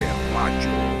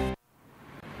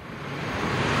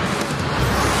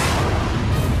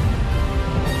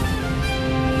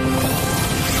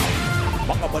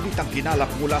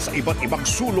ginalak mula sa iba't ibang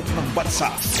sulok ng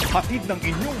bansa. Hatid ng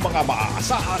inyong mga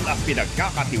maaasahan at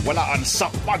pinagkakatiwalaan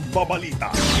sa pagbabalita.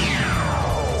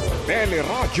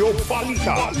 Teleradyo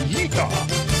Balita.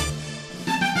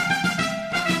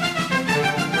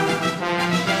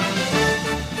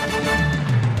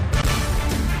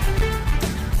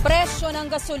 Presyo ng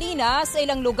gasolina sa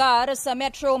ilang lugar sa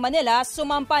Metro Manila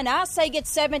sumampa na sa higit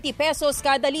 70 pesos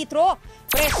kada litro.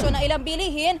 Presyo ng ilang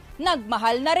bilihin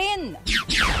nagmahal na rin.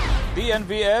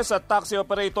 DNVS at taxi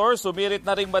operators sumirit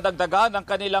na ring madagdagan ang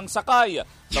kanilang sakay.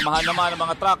 Samahan naman ng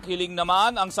mga truck, hiling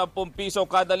naman ang 10 piso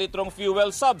kada litrong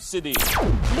fuel subsidy.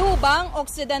 Lubang,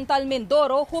 Occidental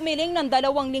Mindoro humiling ng 2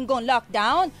 linggong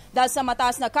lockdown dahil sa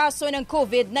mataas na kaso ng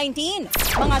COVID-19.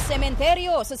 Mga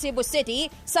sementeryo sa Cebu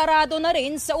City sarado na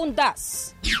rin sa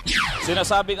undas.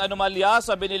 Sinasabing anomalya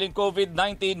sa biniling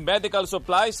COVID-19 medical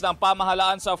supplies ng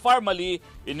pamahalaan sa Pharmaly,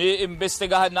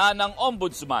 iniimbestigahan na ng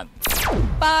Ombudsman.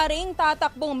 Paring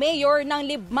tatakbong mayor ng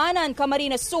Libmanan,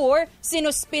 Camarines Sur,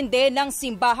 sinuspinde ng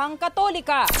simbahang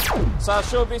Katolika. Sa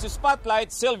Showbiz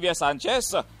Spotlight, Sylvia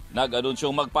Sanchez,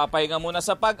 nag-anunsyong magpapahinga muna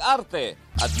sa pag-arte.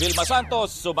 At Vilma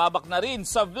Santos, sumabak na rin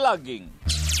sa vlogging.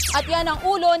 At yan ang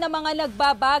ulo ng mga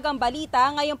nagbabagang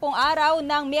balita ngayon pong araw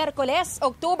ng Miyerkules,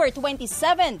 October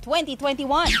 27, 2021.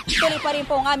 Tuloy pa rin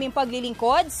po ang aming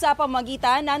paglilingkod sa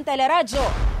pamamagitan ng Teleradyo,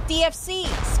 TFC,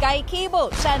 Sky Cable,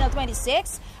 Channel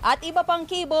 26, at iba pang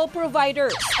cable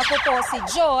providers. Ako po si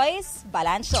Joyce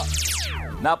Balancho.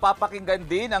 Napapakinggan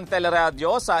din ang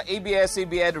Teleradyo sa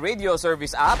ABS-CBN Radio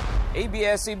Service App,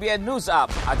 ABS-CBN News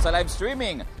App at sa live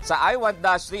streaming sa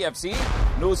iWant-3FC,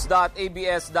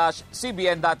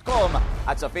 news.abs-cbn.com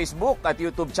at sa Facebook at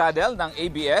YouTube channel ng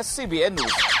ABS-CBN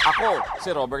News. Ako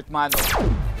si Robert Mano.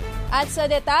 At sa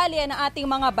detalye ng ating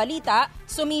mga balita,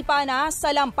 sumipa na sa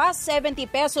lampas 70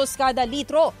 pesos kada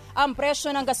litro ang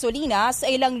presyo ng gasolina sa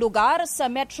ilang lugar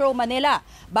sa Metro Manila.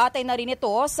 Batay na rin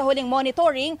ito sa huling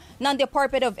monitoring ng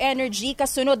Department of Energy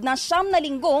kasunod ng 9 na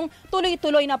linggong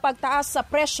tuloy-tuloy na pagtaas sa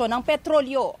presyo ng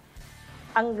petrolyo.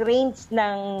 Ang range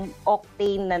ng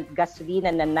octane ng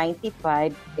gasolina na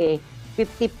 95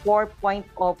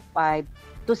 54.05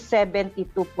 to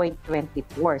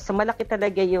 72.24. So malaki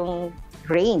talaga yung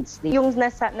range. Yung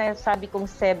nasabi kong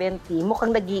 70,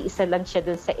 mukhang nag-iisa lang siya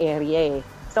dun sa area eh.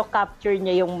 So capture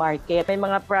niya yung market. May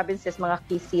mga provinces, mga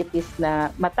key cities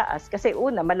na mataas kasi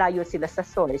una, malayo sila sa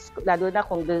source. Lalo na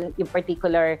kung yung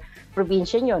particular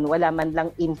probinsya yun, wala man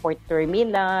lang import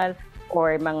terminal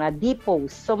or mga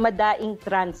depots. So madaing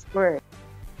transfer.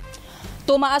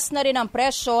 Tumaas na rin ang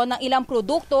presyo ng ilang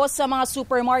produkto sa mga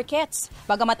supermarkets.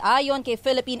 Bagamat ayon kay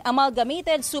Philippine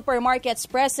Amalgamated Supermarkets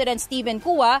President Stephen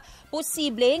Cua,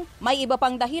 posibleng may iba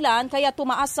pang dahilan kaya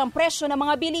tumaas ang presyo ng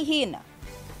mga bilihin.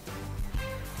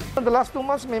 In the last 2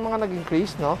 months, may mga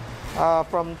nag-increase, no?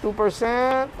 From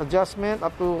 2% adjustment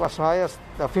up to as high as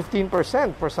 15%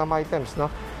 for some items, no?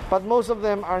 But most of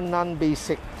them are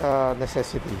non-basic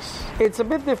necessities. It's a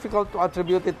bit difficult to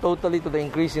attribute it totally to the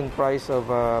increase in price of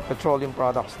petroleum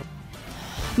products.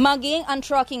 Maging ang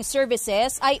trucking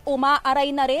services ay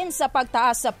umaaray na rin sa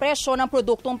pagtaas sa presyo ng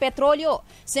produktong petrolyo.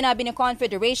 Sinabi ni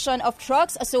Confederation of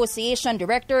Trucks Association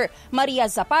Director Maria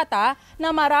Zapata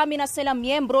na marami na silang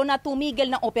miyembro na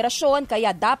tumigil ng operasyon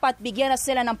kaya dapat bigyan na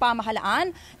sila ng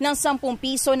pamahalaan ng 10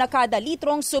 piso na kada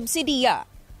litrong subsidiya.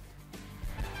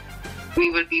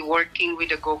 We will be working with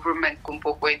the government kung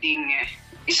po pwedeng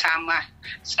isama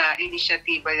sa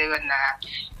inisyatiba na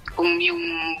kung yung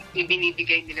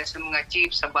ibinibigay nila sa mga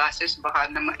jeep, sa buses, baka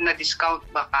na-discount,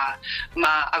 baka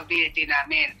ma-avail din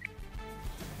namin.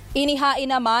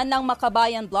 Inihain naman ng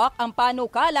Makabayan Block ang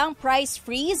panukalang price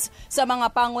freeze sa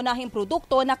mga pangunahing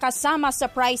produkto na kasama sa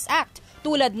Price Act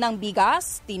tulad ng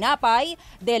bigas, tinapay,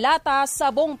 delata,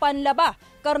 sabong panlaba,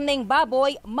 karneng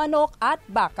baboy, manok at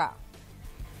baka.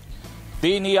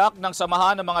 Tiniyak ng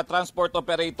samahan ng mga transport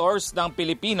operators ng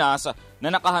Pilipinas na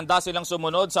nakahanda silang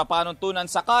sumunod sa panuntunan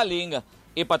sakaling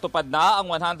ipatupad na ang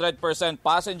 100%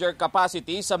 passenger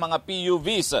capacity sa mga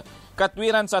PUVs.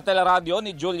 Katwiran sa Teleradyo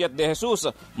ni Juliet De Jesus,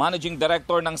 Managing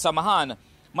Director ng samahan,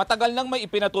 matagal nang may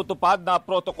ipinatutupad na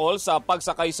protocol sa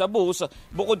pagsakay sa bus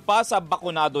bukod pa sa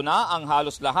bakunado na ang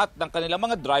halos lahat ng kanilang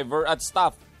mga driver at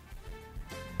staff.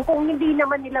 Kung hindi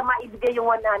naman nila maibigay yung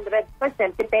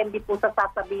 100%, depende po sa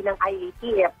sasabihin ng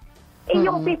IATF.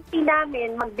 Yung 50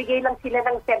 namin, magbigay lang sila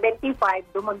ng 75,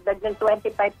 dumagdag ng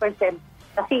 25%.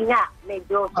 Kasi nga,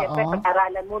 medyo siyempre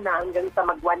pag-aralan muna hanggang sa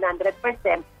mag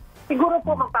 100%. Siguro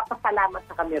po magpapasalamat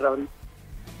sa kami ron.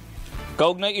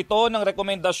 Kaugnay ito ng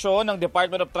rekomendasyon ng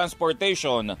Department of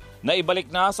Transportation na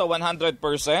ibalik na sa 100%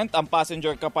 ang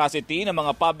passenger capacity ng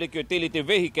mga public utility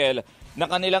vehicle na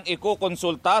kanilang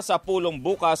ikukonsulta sa pulong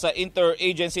bukas sa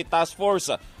Interagency Task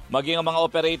Force. Maging ang mga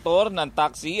operator ng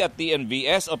taxi at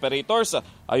TNVS operators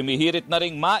ay mihirit na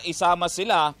ring maisama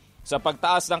sila sa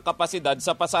pagtaas ng kapasidad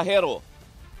sa pasahero.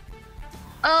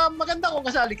 Maganda kung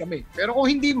kasali kami. Pero kung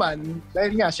hindi man,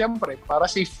 dahil nga, siyempre, para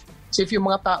safe yung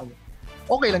mga tao,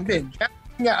 okay lang din. Kaya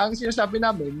nga, ang sinasabi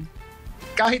namin,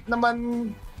 kahit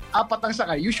naman 4 ang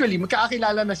sakay, usually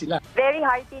magkakakilala na sila. Very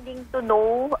heartening to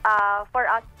know for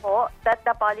us po that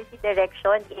the policy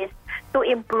direction is to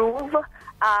improve,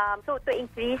 to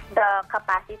increase the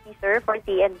capacity, sir, for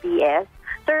TNBS.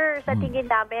 Sir, sa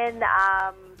tingin namin,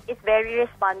 it's very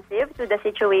responsive to the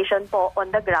situation po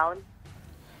on the ground.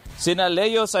 Sina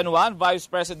Leo San Juan, Vice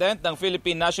President ng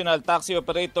Philippine National Taxi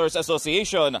Operators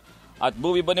Association, at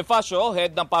Buwi Bonifacio,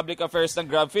 Head ng Public Affairs ng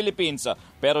Grab Philippines.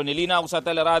 Pero nilinaw sa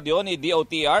teleradyo ni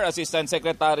DOTR Assistant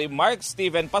Secretary Mark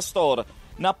Steven Pastor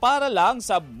na para lang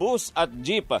sa bus at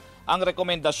jeep ang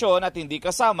rekomendasyon at hindi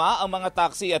kasama ang mga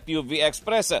taxi at UV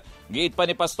Express. Giit pa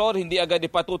ni Pastor, hindi agad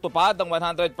ipatutupad ang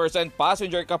 100%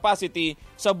 passenger capacity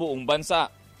sa buong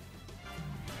bansa.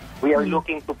 We are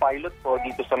looking to pilot po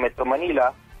dito sa Metro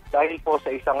Manila dahil po sa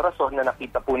isang rason na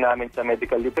nakita po namin sa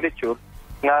medical literature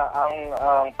na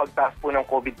ang pagtaas po ng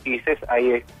COVID cases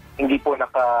ay hindi po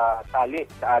nakatali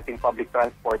sa ating public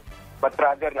transport, but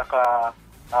rather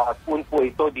naka-tune po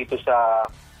ito dito sa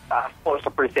taas po sa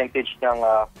percentage ng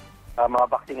mga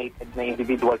vaccinated na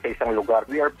individual sa isang lugar.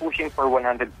 We are pushing for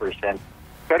 100%.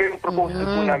 Pero yung proposal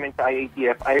po namin sa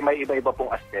IATF ay may iba-iba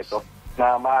pong aspeto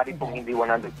na maaari pong hindi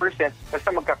 100% basta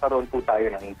magkakaroon po tayo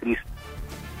ng increase.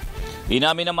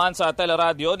 Inamin naman sa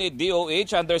teleradyo ni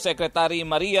DOH Undersecretary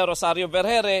Maria Rosario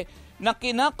Vergere na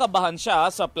kinakabahan siya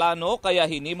sa plano kaya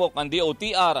hinimok ang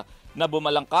DOTR na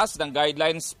bumalangkas ng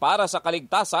guidelines para sa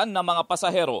kaligtasan ng mga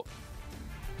pasahero.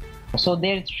 So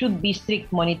there should be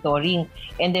strict monitoring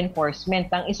and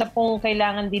enforcement. Ang isa pong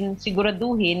kailangan din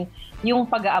siguraduhin yung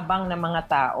pag-aabang ng mga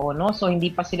tao, no? So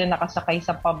hindi pa sila nakasakay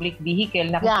sa public vehicle,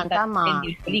 nakikita natin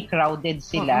usually crowded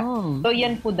sila. So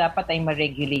yan po dapat ay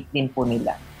ma-regulate din po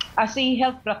nila. As a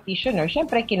health practitioner,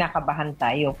 syempre kinakabahan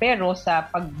tayo. Pero sa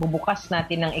pagbubukas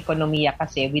natin ng ekonomiya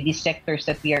kasi with the sectors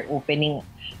that we are opening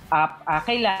up,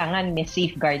 kailangan may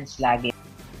safeguards lagi.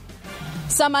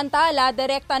 Samantala,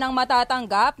 direkta ng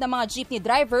matatanggap ng mga jeepney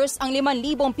drivers ang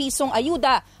 5,000 pisong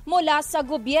ayuda mula sa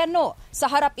gobyerno. Sa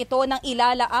harap ito ng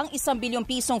ilalaang 1 bilyong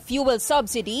pisong fuel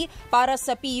subsidy para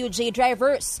sa PUJ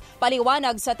drivers.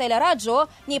 Paliwanag sa teleradyo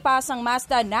ni Pasang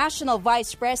Mazda National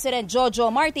Vice President Jojo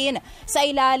Martin sa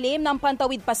ilalim ng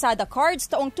Pantawid Pasada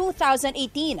Cards taong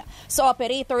 2018. Sa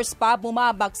operators pa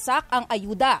bumabagsak ang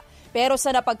ayuda. Pero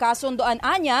sa napagkasundoan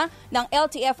anya ng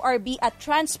LTFRB at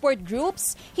transport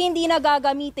groups, hindi na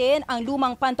gagamitin ang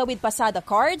lumang Pantawid Pasada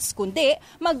cards, kundi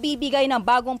magbibigay ng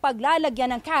bagong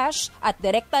paglalagyan ng cash at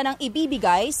direkta ng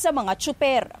ibibigay sa mga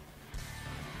tsuper.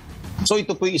 So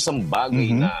ito po isang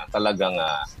bagay na talagang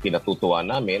pinatutuwa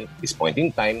namin this point in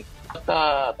time. At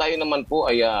tayo naman po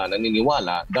ay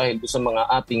naniniwala dahil sa mga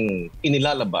ating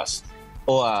inilalabas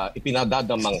o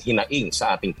ipinadadamang hinaing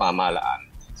sa ating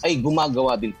pamahalaan, ay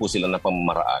gumagawa din po sila ng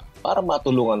pamamaraan para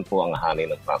matulungan po ang hanay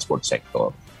ng transport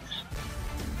sector.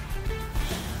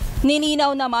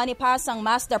 Nilinaw naman ni Pasang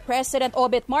Mazda President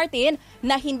Obet Martin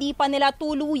na hindi pa nila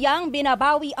tuluyang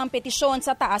binabawi ang petisyon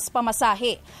sa taas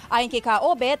pamasahe. Ayon kay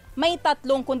Ka-Obet, may 3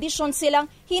 kondisyon silang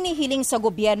hinihiling sa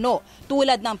gobyerno,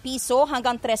 tulad ng piso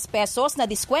hanggang 3 pesos na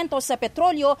diskwento sa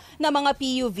petrolyo ng mga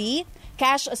PUV,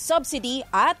 cash subsidy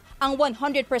at ang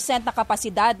 100% na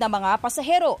kapasidad ng mga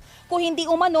pasahero. Kung hindi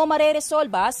umano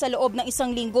mareresolba sa loob ng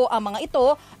 1 linggo ang mga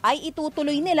ito, ay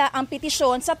itutuloy nila ang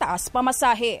petisyon sa taas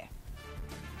pamasahe.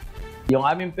 Yung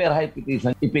aming per high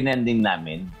petition, ipinending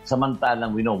namin,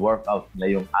 samantalang wino-work out na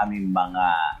yung aming mga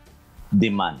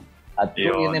demand. At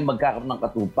kung yun ay magkakaroon ng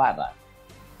katuparan,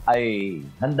 ay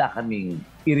handa kaming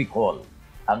i-recall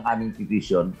ang aming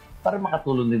petition para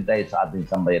makatulong din tayo sa ating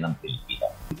sambayan ng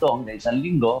Pilipinas. Ito hanggang 1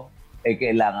 linggo, ay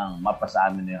kailangang mapasa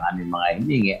amin na yung aming mga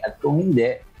hiningi. At kung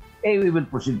hindi, we will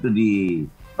proceed to the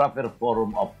proper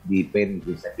forum of the parents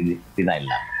sa Pinay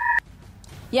lang.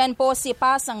 Yan po si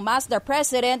Pasang Mazda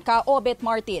President Ka-Obet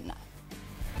Martin.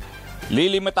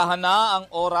 Lilimitahan na ang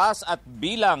oras at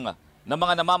bilang ng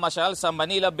mga namamasyal sa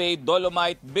Manila Bay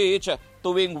Dolomite Beach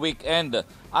tuwing weekend.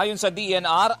 Ayon sa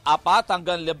DNR, 4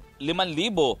 hanggang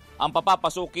 5,000 ang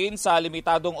papapasukin sa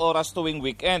limitadong oras tuwing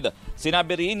weekend.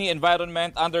 Sinabi rin ni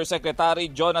Environment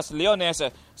Undersecretary Jonas Leones,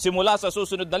 simula sa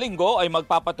susunod na linggo ay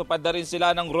magpapatupad na rin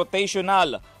sila ng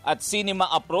rotational at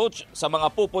cinema approach sa mga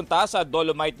pupunta sa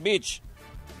Dolomite Beach.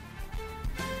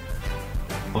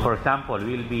 For example,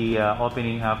 we'll be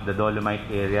opening up the Dolomite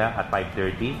area at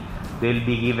 5:30. they'll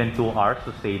be given 2 hours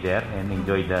to stay there and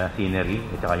enjoy the scenery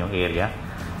at saka yung area.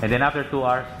 And then after 2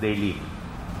 hours, they leave.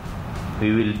 We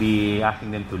will be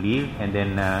asking them to leave, and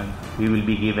then we will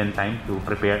be given time to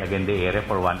prepare again the area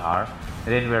for 1 hour. And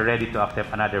then we're ready to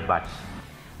accept another batch.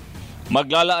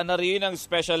 Maglalaan na rin ang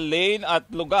special lane at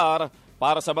lugar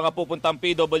para sa mga pupuntang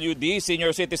PWD, senior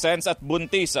citizens at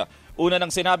buntis. Una nang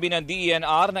sinabi ng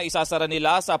DENR na isasara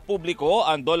nila sa publiko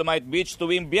ang Dolomite Beach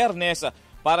tuwing Biyernes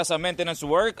para sa maintenance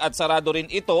work at sarado rin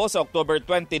ito sa October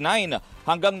 29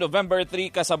 hanggang November 3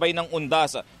 kasabay ng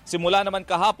undas. Simula naman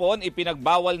kahapon,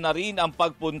 ipinagbawal na rin ang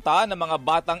pagpunta ng mga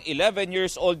batang 11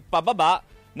 years old pababa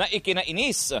na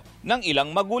ikinainis ng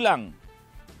ilang magulang.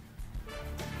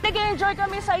 Nag-enjoy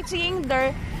kami sightseeing there.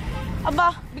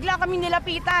 Aba, bigla kami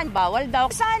nilapitan. Bawal daw.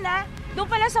 Sana, doon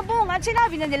pala sa bungad,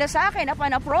 sinabi na nila sa akin upon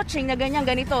approaching na ganyan,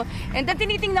 ganito. And then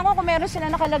tinitingnan ko kung meron sila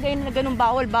nakalagay na ganun,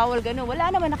 bawal, ganun.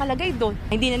 Wala naman nakalagay doon.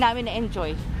 Hindi na namin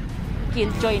na-enjoy.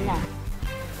 Killjoy na.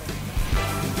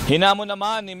 Hinamon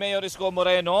naman ni Mayor Isko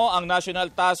Moreno ang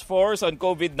National Task Force on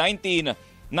COVID-19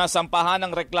 na sampahan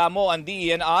ng reklamo ang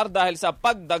DENR dahil sa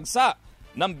pagdagsa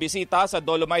ng bisita sa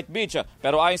Dolomite Beach.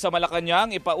 Pero ayon sa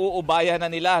Malacanang, ipauubaya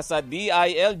na nila sa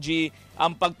DILG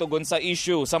ang pagtugon sa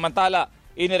issue. Samantala,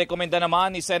 inirekomenda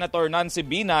naman ni Senator Nancy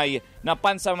Binay na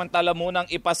pansamantala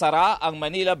munang ipasara ang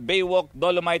Manila Baywalk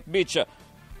Dolomite Beach.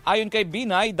 Ayon kay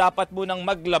Binay, dapat munang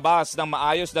maglabas ng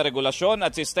maayos na regulasyon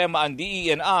at sistema ang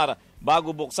DENR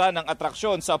bago buksan ang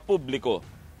atraksyon sa publiko.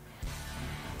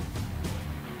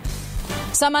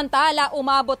 Samantala,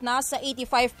 umabot na sa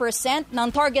 85% ng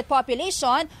target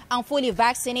population ang fully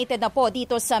vaccinated na po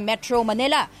dito sa Metro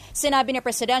Manila. Sinabi ni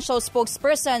Presidential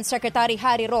Spokesperson Secretary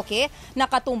Harry Roque na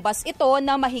katumbas ito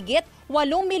na mahigit 8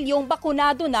 milyong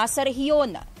bakunado na sa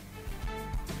rehiyon.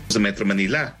 Sa Metro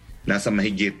Manila, nasa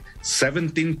mahigit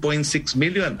 17.6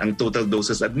 million ang total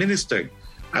doses administered.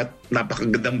 At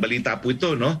napakagandang balita po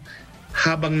ito, no?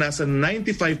 Habang nasa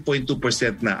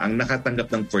 95.2% na ang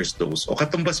nakatanggap ng first dose o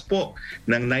katumbas po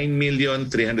ng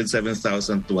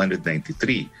 9,307,293.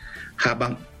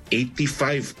 Habang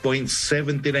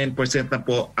 85.79% na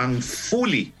po ang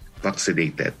fully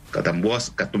vaccinated.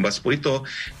 Katumbas po ito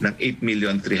ng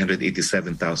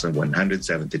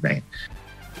 8,387,179.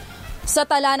 Sa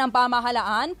tala ng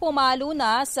pamahalaan, pumalo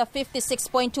na sa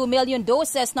 56.2 million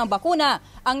doses ng bakuna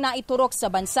ang naiturok sa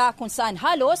bansa kung saan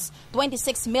halos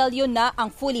 26 million na ang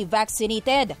fully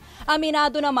vaccinated.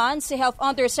 Aminado naman si Health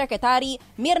Undersecretary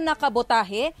Mirna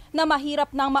Cabotaje na mahirap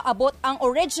nang maabot ang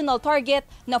original target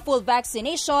na full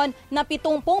vaccination na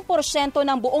 70%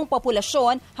 ng buong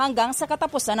populasyon hanggang sa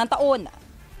katapusan ng taon.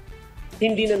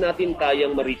 Hindi na natin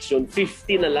kayang ma-reach yun.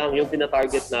 50 na lang yung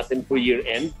pinatarget natin for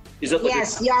year-end.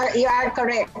 Yes, you are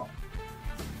correct.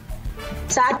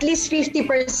 Sa at least 50%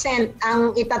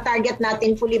 ang itatarget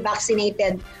natin fully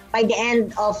vaccinated by the end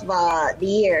of the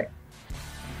year.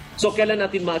 So kailan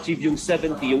natin ma-achieve yung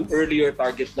 70, yung earlier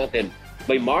target natin?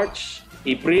 By March,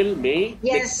 April, May?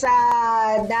 Yes, the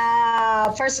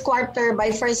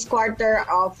by first quarter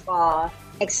of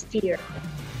next year.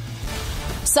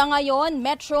 Sa ngayon,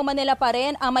 Metro Manila pa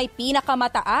rin ang may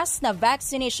pinakamataas na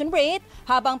vaccination rate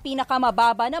habang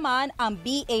pinakamababa naman ang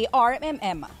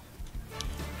BARMM.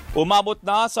 Umabot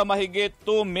na sa mahigit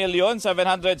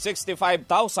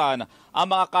 2,765,000 ang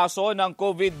mga kaso ng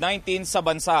COVID-19 sa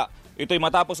bansa. Ito'y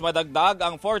matapos madagdag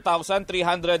ang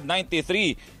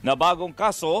 4,393 na bagong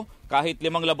kaso kahit 5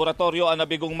 laboratorio ang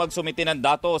nabigong magsumiti ng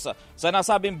datos. Sa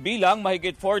nasabing bilang,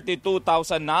 mahigit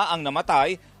 42,000 na ang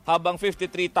namatay habang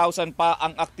 53,000 pa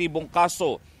ang aktibong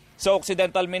kaso. Sa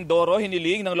Occidental Mindoro,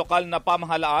 hiniling ng lokal na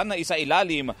pamahalaan na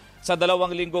isailalim sa 2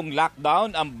 linggong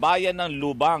lockdown ang bayan ng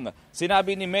Lubang.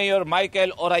 Sinabi ni Mayor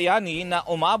Michael Orayani na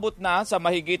umabot na sa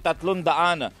mahigit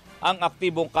 300 ang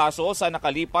aktibong kaso sa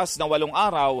nakalipas na 8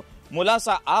 araw mula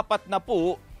sa 40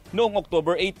 noong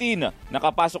October 18.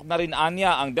 Nakapasok na rin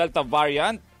anya ang Delta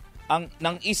variant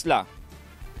ng isla.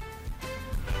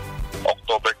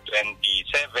 October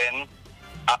 27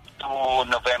 up to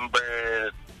November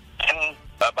 10,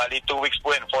 bali 2 weeks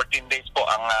po and 14 days po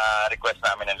ang request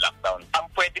namin ng lockdown. Ang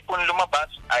pwede pong lumabas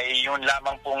ay yun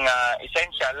lamang pong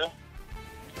essential.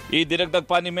 Idinagdag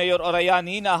pa ni Mayor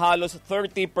Orayani na halos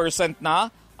 30% na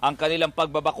ang kanilang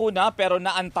pagbabakuna pero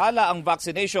naantala ang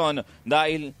vaccination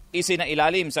dahil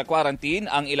isinailalim sa quarantine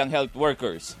ang ilang health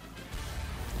workers.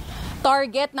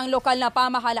 Target ng lokal na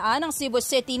pamahalaan ng Cebu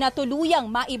City na tuluyang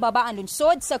maibaba ang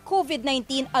lungsod sa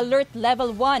COVID-19 Alert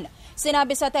Level 1.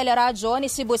 Sinabi sa teleradyo ni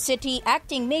Cebu City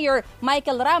Acting Mayor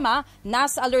Michael Rama,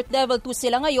 nasa alert level 2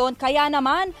 sila ngayon kaya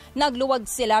naman nagluwag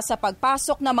sila sa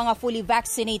pagpasok ng mga fully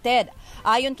vaccinated.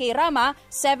 Ayon kay Rama,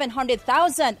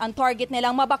 700,000 ang target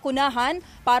nilang mabakunahan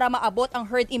para maabot ang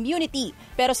herd immunity.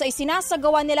 Pero sa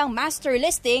isinasagawa nilang master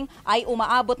listing ay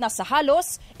umaabot na sa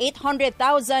halos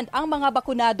 800,000 ang mga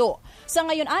bakunado. Sa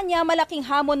ngayon anya, malaking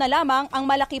hamon na lamang ang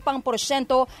malaki pang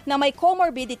porsyento na may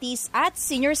comorbidities at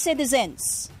senior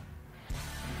citizens.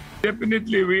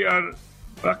 Definitely, we are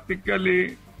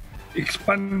practically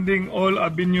expanding all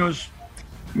avenues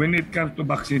when it comes to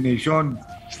vaccination.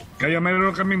 Kaya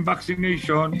mayroon kaming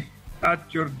vaccination at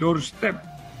your doorstep.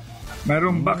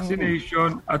 Mayroong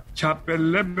vaccination at chapel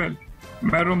level.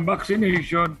 Mayroong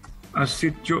vaccination at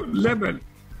sitio level.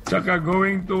 Saka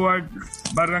going toward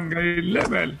barangay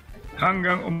level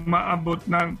hanggang umaabot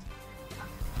ng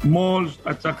malls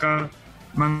at saka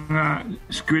mga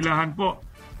eskwelahan po.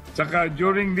 Saka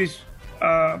during this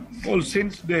All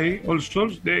Saints Day, All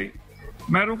Souls Day,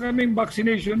 mayroon kaming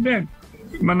vaccination din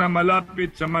na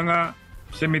malapit sa mga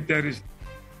cemeteries.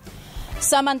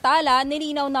 Samantala,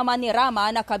 nilinaw naman ni Rama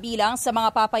na kabilang sa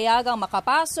mga papayagang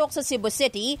makapasok sa Cebu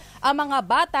City ang mga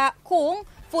bata kung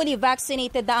fully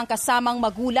vaccinated na ang kasamang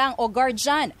magulang o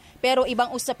guardian. Pero ibang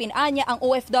usapin anya ang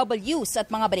OFWs at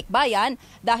mga balikbayan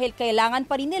dahil kailangan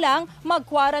pa rin nilang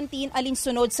mag-quarantine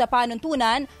alinsunod sa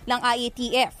panuntunan ng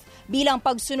IATF. Bilang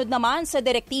pagsunod naman sa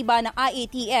direktiba ng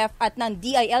IATF at ng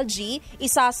DILG,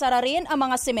 isasara rin ang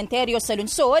mga sementeryo sa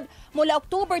lungsod mula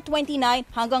October 29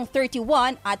 hanggang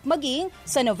 31 at maging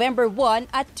sa November 1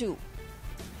 at 2.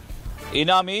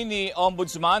 Inamin ni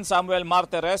Ombudsman Samuel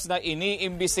Martires na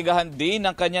iniimbestigahan din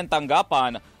ng kanyang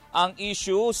tanggapan ang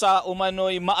issue sa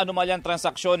umano'y maanumalyang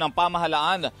transaksyon ng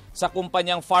pamahalaan sa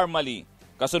kumpanyang Pharmally.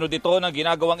 Kasunod ito ng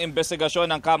ginagawang investigasyon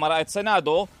ng Kamara at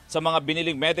Senado sa mga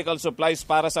biniling medical supplies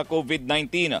para sa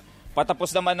COVID-19. Patapos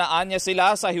naman na anya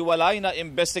sila sa hiwalay na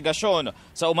investigasyon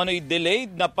sa umano'y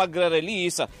delayed na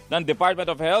pagre-release ng Department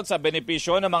of Health sa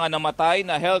benepisyo ng mga namatay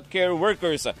na healthcare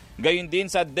workers. Gayon din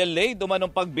sa delayed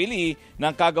umanong pagbili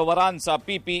ng kagawaran sa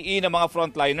PPE ng mga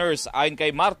frontliners. Ayon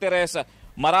kay Martires,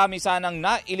 marami sanang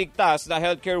nailigtas na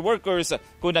healthcare workers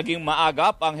kung naging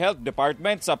maagap ang Health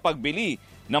Department sa pagbili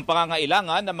ng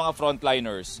pangangailangan ng mga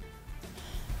frontliners.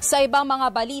 Sa ibang mga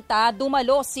balita,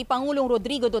 dumalo si Pangulong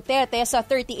Rodrigo Duterte sa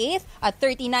 38th at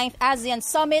 39th ASEAN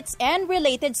Summits and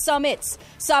related summits.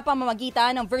 Sa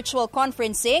pamamagitan ng virtual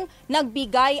conferencing,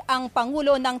 nagbigay ang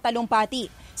Pangulo ng talumpati.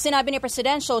 Sinabi ni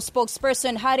Presidential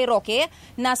Spokesperson Harry Roque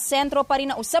na sentro pa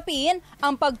rin na usapin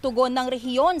ang pagtugon ng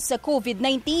rehiyon sa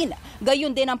COVID-19.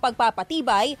 Gayon din ang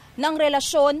pagpapatibay ng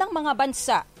relasyon ng mga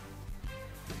bansa.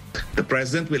 The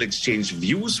President will exchange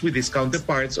views with his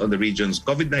counterparts on the region's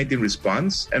COVID-19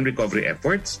 response and recovery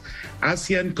efforts,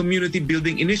 ASEAN community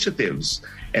building initiatives,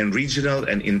 and regional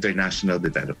and international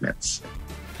developments.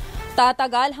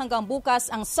 Tatagal hanggang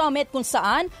bukas ang summit kung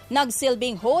saan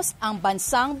nagsilbing host ang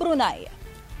bansang Brunei.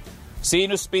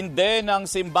 Sinuspinde ng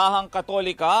Simbahang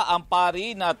Katolika ang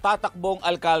pari na tatakbong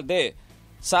alkalde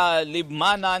sa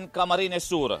Libmanan, Camarines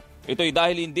Sur. Ito'y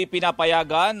dahil hindi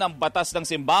pinapayagan ng batas ng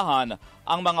simbahan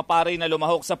ang mga pari na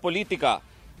lumahok sa politika.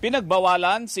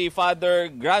 Pinagbawalan si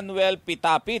Father Granuel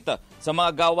Pitapit sa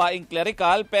mga gawaing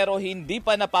klerikal pero hindi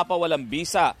pa napapawalang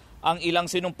bisa ang ilang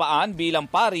sinumpaan bilang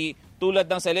pari tulad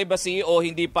ng celibacy o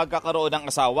hindi pagkakaroon ng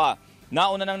asawa.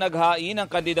 Nauna nang naghain ang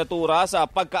kandidatura sa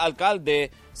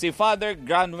pagkaalkalde si Father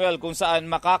Granuel kung saan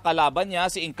makakalaban niya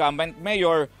si incumbent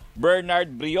Mayor Bernard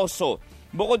Brioso.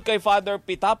 Bukod kay Father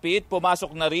Pitapit,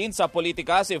 pumasok na rin sa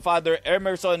politika si Father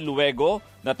Emerson Luego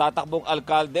na tatakbong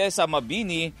alkalde sa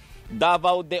Mabini,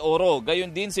 Davao de Oro.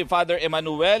 Gayon din si Father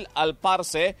Emmanuel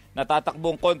Alparce na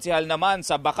tatakbong konsehal naman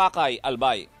sa Bakakay,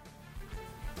 Albay.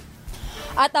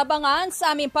 At abangan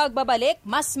sa aming pagbabalik,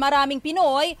 mas maraming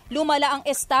Pinoy lumala ang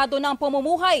estado ng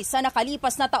pamumuhay sa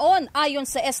nakalipas na taon ayon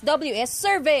sa SWS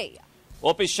survey.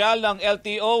 Opisyal ng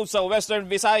LTO sa Western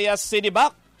Visayas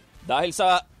sinibak dahil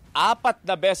sa 4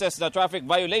 na beses na traffic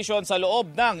violation sa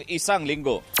loob ng isang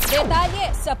linggo.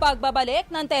 Detalye sa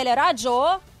pagbabalik ng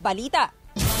Teleradyo Balita.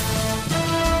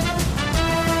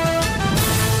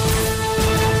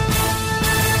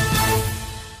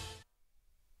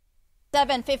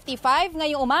 7:55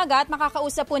 ngayong umaga at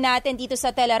makakausap po natin dito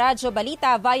sa Teleradyo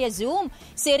Balita via Zoom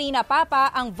si Rina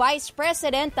Papa, ang Vice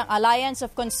President ng Alliance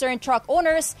of Concerned Truck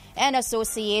Owners and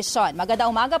Association. Magandang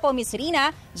umaga po, Ms.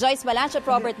 Rina. Joyce Balancho at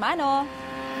Robert Mano.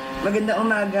 Magandang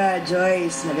umaga,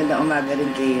 Joyce. Magandang umaga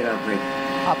rin kay Robert.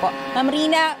 Opo. Ma'am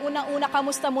Rina, unang-una,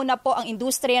 kamusta muna po ang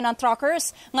industriya ng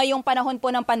truckers ngayong panahon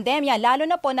po ng pandemya, lalo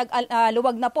na po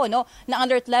nag-luwag na po ng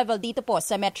alert level dito po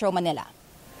sa Metro Manila?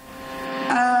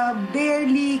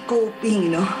 Barely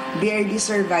coping, no? Barely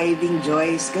surviving,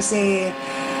 Joyce. Kasi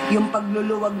yung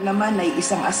pagluluwag naman ay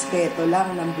isang aspeto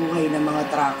lang ng buhay ng mga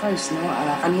truckers, no?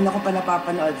 Kanina ko pa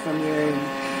napapanood from your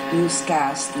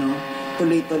newscast, no?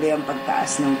 Tuloy-tuloy ang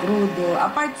pagtaas ng krudo.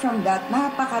 Apart from that,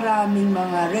 napakaraming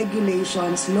mga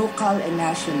regulations, local and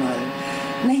national,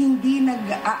 na hindi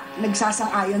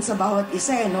nagsasang-ayon sa bawat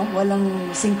isa, no?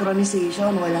 Walang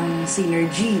synchronization, walang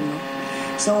synergy, no?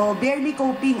 So, barely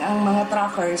coping ang mga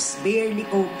truckers, barely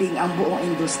coping ang buong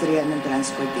industriya ng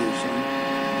transportation.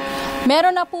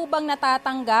 Meron na po bang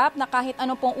natatanggap na kahit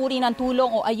anong pong uri ng tulong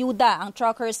o ayuda ang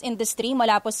truckers industry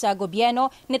mula po sa gobyerno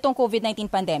nitong COVID-19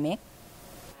 pandemic?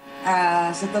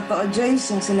 Sa totoo,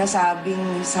 Joyce, yung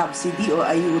sinasabing subsidy o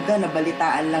ayuda,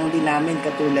 nabalitaan lang din namin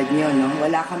katulad nyo, no?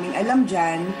 Wala kaming alam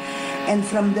dyan. And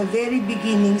from the very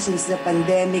beginning, since the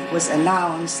pandemic was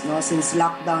announced, no, since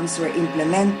lockdowns were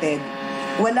implemented,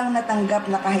 walang natanggap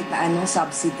na kahit na anong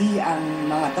subsidy ang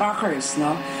mga truckers,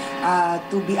 no?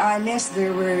 To be honest,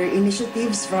 there were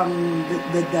initiatives from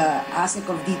the ASEC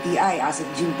of DTI, ASEC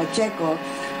Jim Pacheco,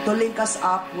 to link us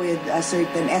up with a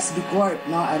certain SB Corp,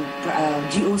 no, and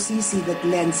GOCC that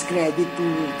lends credit to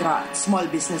small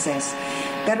businesses.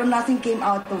 Pero nothing came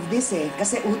out of this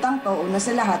kasi utang to, una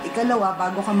sa lahat, ikalawa,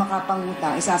 bago ka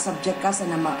makapangutang, isasubject ka sa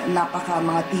napaka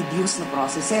mga tedious na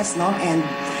processes, no, and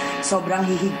sobrang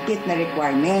hihigpit na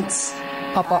requirements.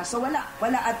 So wala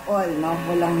at all, no?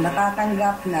 Walang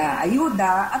natatanggap na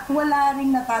ayuda at wala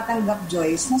ring natatanggap,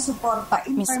 Joyce, na suporta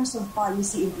in terms of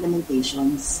policy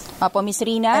implementations. Apo, Miss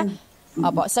Rina.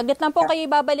 Apo, saglit lang po kayo,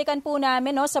 babalikan po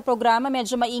namin, no, sa programa.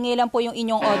 Medyo maingay lang po yung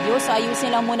inyong audio. So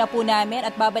ayusin lang muna po namin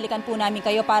at babalikan po namin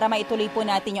kayo para maituloy po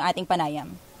natin yung ating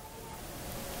panayam.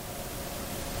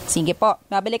 Sige po,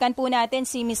 babalikan po natin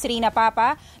si Ms. Rina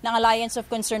Papa ng Alliance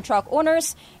of Concerned Truck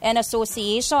Owners and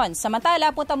Association. Samantala,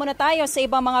 punta muna tayo sa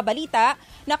ibang mga balita.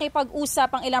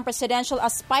 Nakipag-usap ang ilang presidential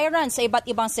aspirants sa iba't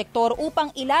ibang sektor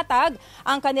upang ilatag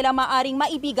ang kanilang maaring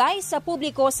maibigay sa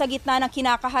publiko sa gitna ng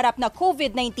kinakaharap na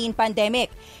COVID-19 pandemic.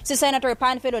 Si Senator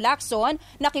Panfilo Lacson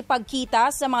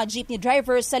nakipagkita sa mga jeepney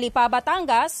drivers sa Lipa,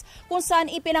 Batangas, kung saan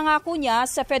ipinangako niya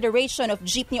sa Federation of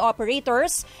Jeepney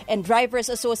Operators and Drivers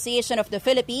Association of the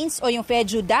Philippines o yung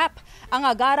FEDUDAP ang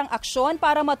agarang aksyon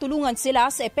para matulungan sila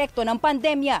sa epekto ng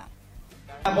pandemya.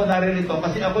 Ako naririto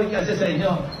kasi kasi sa inyo.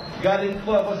 Galing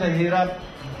po ako sa hirap.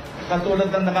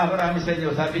 Katulad ng nakakarami sa inyo.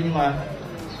 Sabi niyo nga,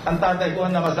 ang tatay ko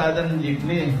ang nakasada ng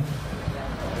jeepney.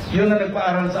 Yun ang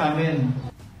nagpaaral sa amin.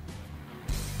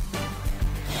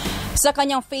 Sa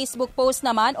kanyang Facebook post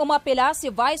naman, umapila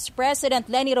si Vice President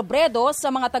Leni Robredo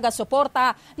sa mga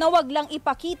taga-suporta na wag lang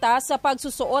ipakita sa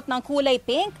pagsusuot ng kulay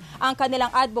pink ang kanilang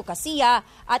advokasya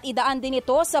at idaan din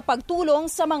ito sa pagtulong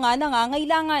sa mga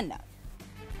nangangailangan.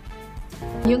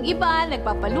 Yung iba,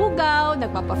 nagpapalugaw,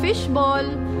 nagpapa-fishball,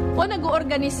 o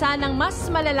nag-oorganisa ng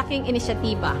mas malalaking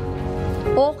inisyatiba.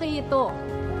 Okay ito.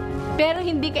 Pero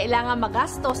hindi kailangan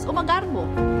magastos o magarbo.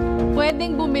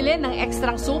 Pwedeng bumili ng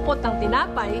ekstrang supot ng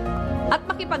tinapay at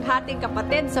makipaghating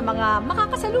kapatid sa mga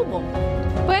makakasalubong.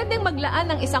 Pwedeng maglaan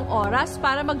ng 1 oras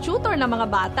para mag-tutor ng mga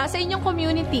bata sa inyong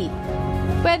community.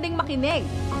 Pwedeng makinig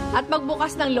at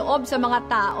magbukas ng loob sa mga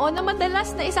tao na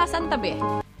madalas na isasantabi.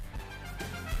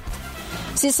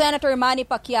 Si Senator Manny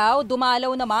Pacquiao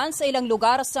dumalaw naman sa ilang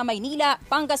lugar sa Maynila,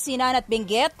 Pangasinan at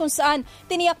Benguet kung saan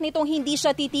tiniyak nitong hindi siya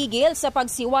titigil sa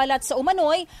pagsiwalat sa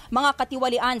umano'y mga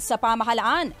katiwalian sa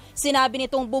pamahalaan. Sinabi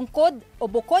nitong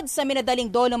bukod sa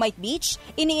minadaling Dolomite Beach,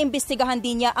 iniimbestigahan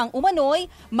din niya ang umano'y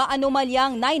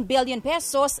maanumalyang 9 billion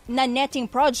pesos na netting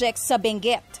project sa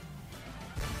Benguet.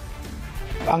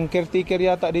 Ang caretaker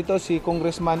yata dito si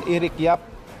Congressman Eric Yap.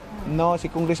 Si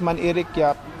Congressman Eric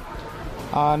Yap.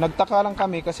 Nagtaka lang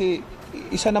kami kasi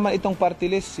isa naman itong party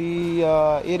list si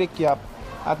Eric Yap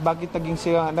at bakit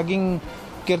naging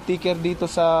caretaker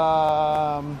dito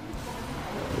sa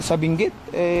Benguet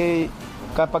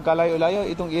kapag kalayo-layo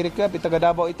itong Eric Yap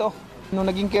taga Davao ito. Nung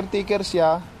naging caretaker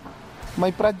siya,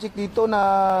 may project dito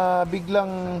na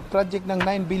biglang project ng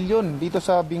 9 billion dito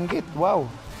sa Benguet. Wow.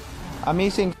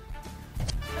 Amazing.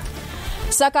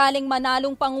 Sakaling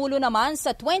manalong Pangulo naman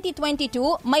sa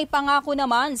 2022, may pangako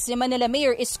naman si Manila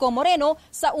Mayor Isko Moreno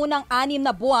sa unang 6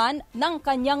 na buwan ng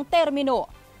kanyang termino.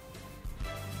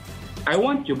 I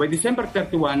want you, by December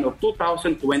 31 of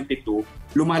 2022,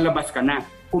 lumalabas ka na,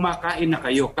 kumakain na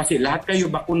kayo kasi lahat kayo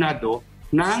bakunado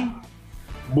ng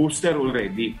booster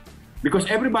already. Because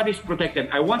everybody is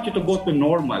protected. I want you to go to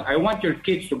normal. I want your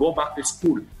kids to go back to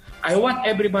school. I want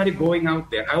everybody going out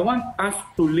there. I want us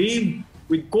to live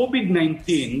with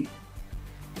COVID-19.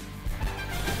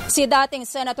 Si dating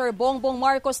Senator Bongbong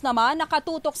Marcos naman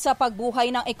nakatutok sa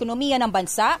pagbuhay ng ekonomiya ng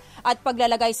bansa at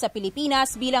paglalagay sa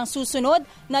Pilipinas bilang susunod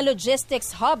na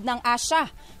logistics hub ng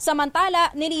Asia. Samantala,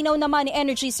 nilinaw naman ni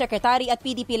Energy Secretary at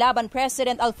PDP Laban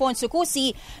President Alfonso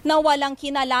Cusi na walang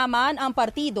kinalaman ang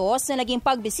partido sa naging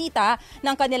pagbisita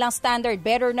ng kanilang standard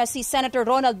bearer na si Senator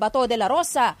Ronald Bato de la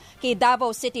Rosa kay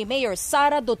Davao City Mayor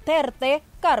Sara Duterte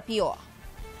Carpio.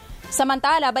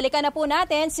 Samantala, balikan na po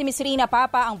natin si Ms. Rina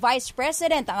Papa, ang Vice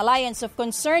President ng Alliance of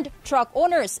Concerned Truck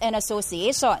Owners and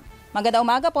Association. Magandang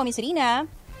umaga po, Ms. Rina.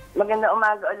 Magandang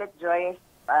umaga ulit, Joyce.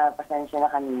 Pasensya na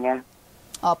kanina.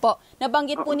 Opo.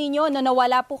 Nabanggit po ninyo na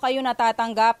nawala po kayo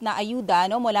natatanggap na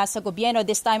ayuda mula sa gobyerno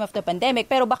this time of the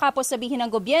pandemic. Pero baka po sabihin ng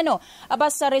gobyerno,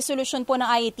 sa resolusyon po ng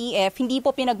IATF, hindi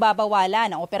po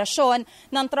pinagbabawalan ang operasyon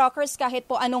ng truckers kahit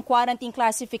po anong quarantine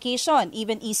classification,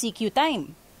 even ECQ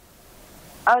time.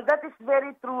 That is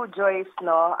very true, Joyce,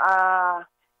 no?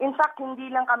 In fact, hindi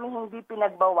lang kami hindi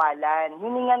pinagbawalan.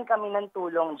 Hiningan kami ng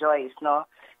tulong, Joyce, no?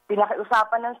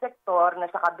 Pinakiusapan ng sektor na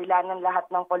sa kabila ng lahat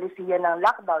ng polisiya ng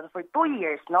lockdown for 2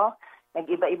 years, no?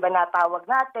 Nag-iba-iba na tawag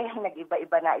natin,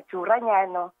 nag-iba-iba na itsura niya,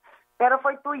 no? Pero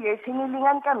for 2 years,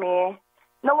 hinilingan kami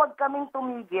na huwag kaming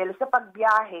tumigil sa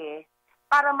pagbiyahe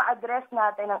para ma-address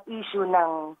natin ang issue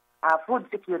ng food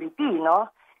security, no?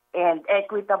 And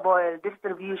equitable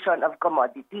distribution of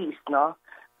commodities, no?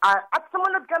 At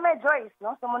sumunod kami, Joyce,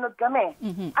 no? Sumunod kami.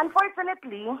 Mm-hmm.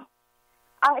 Unfortunately,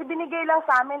 ang ibinigay lang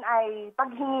sa amin ay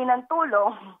paghingi ng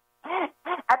tulong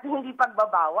at hindi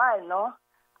pagbabawal, no?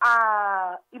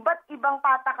 Iba't ibang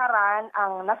patakaran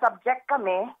ang nasubject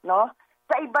kami, no?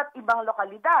 Sa iba't ibang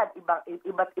lokalidad,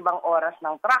 iba't ibang oras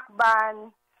ng truck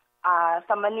ban.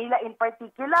 Sa Manila in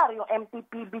particular, yung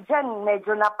MTPB dyan,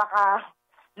 medyo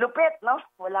lupit, no?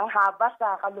 Walang haba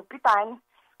sa kalupitan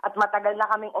at matagal na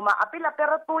kaming umaapila.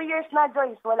 Pero 2 years na,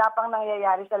 Joyce, wala pang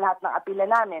nangyayari sa lahat ng apila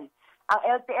namin. Ang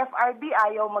LTFRB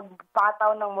ayaw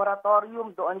magpataw ng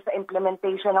moratorium doon sa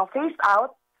implementation ng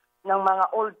phase-out ng mga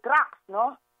old trucks,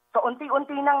 no? So,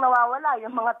 unti-unti nang nawawala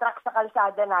yung mga trucks sa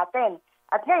kalsada natin.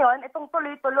 At ngayon, itong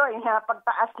tuloy-tuloy na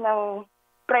pagtaas ng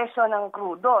presyo ng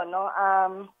krudo, no?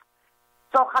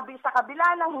 So, sa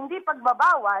kabila ng hindi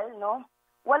pagbabawal, no?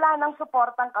 Wala nang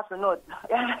suportang kasunod.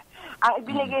 Ang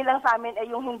ibinigay lang sa amin ay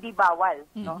yung hindi bawal.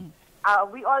 No?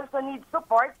 We also need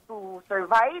support to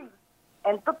survive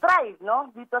and to thrive,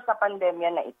 no, dito sa pandemya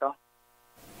na ito.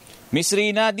 Ms.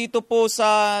 Rina, dito po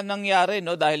sa nangyari,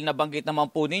 no, dahil nabanggit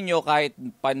naman po ninyo kahit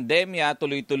pandemya,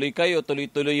 tuloy-tuloy kayo,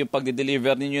 tuloy-tuloy yung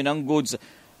pagde-deliver ninyo ng goods.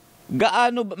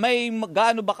 Gaano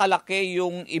ba kalaki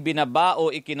yung ibinaba o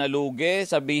ikinalugi,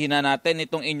 sabihin na natin,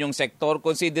 itong inyong sektor,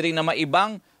 considering na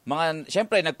maibang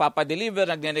siyempre, nagpapadeliver,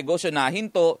 nagnenegosyo na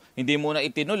hinto, hindi muna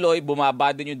itinuloy,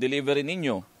 bumaba din yung delivery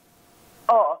ninyo.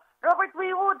 Oo. Robert, we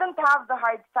wouldn't have the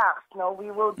hard facts, no? We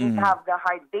wouldn't have the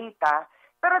hard data.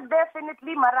 Pero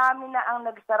definitely, marami na ang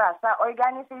nagsara. Sa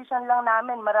organization lang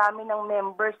namin, marami ng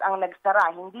members ang nagsara.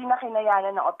 Hindi na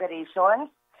kinayanan ng operations.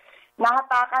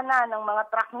 Nahatakan na ng mga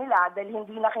truck nila dahil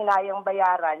hindi na kinayang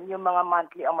bayaran yung mga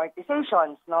monthly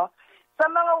amortizations, no? Sa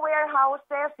mga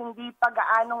warehouses, hindi pa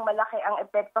gaanong malaki ang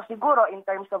epekto siguro in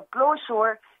terms of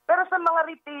closure. Pero sa mga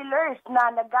retailers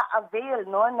na nag-a-avail,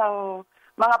 no, ng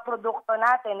mga produkto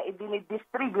natin na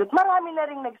i-distribute, marami na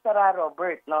rin nagsara,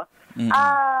 Robert, no?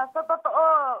 Sa totoo,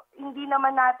 hindi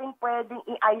naman natin pwedeng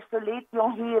i-isolate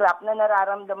yung hirap na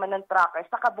nararamdaman ng truckers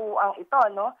sa kabuuang ito,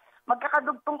 no?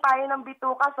 Magkakadugtong tayo ng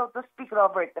bituka, so to speak,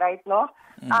 Robert, right, no?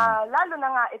 Lalo na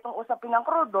nga itong usapin ng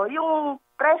krudo, yung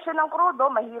presyo ng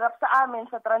krudo, mahirap sa amin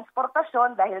sa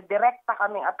transportasyon dahil direkta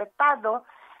kaming apektado.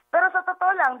 Pero sa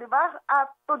totoo lang, di ba,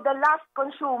 to the last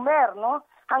consumer, no?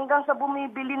 Hanggang sa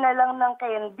bumibili na lang ng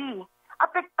candy,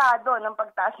 apektado ng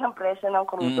pagtaas ng presyo ng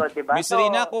krudo, di ba? Ms.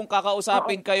 Rina, kung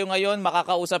kakausapin kayo ngayon,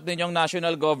 makakausap ninyong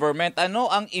national government, ano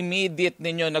ang immediate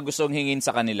ninyo na gustong hingin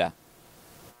sa kanila?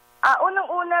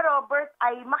 Unang-una, Robert,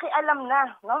 ay makialam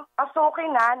na, no?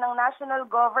 Pasukin na ng national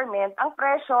government ang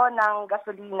presyo ng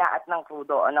gasolina at ng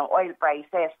krudo o ng oil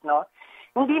prices, no?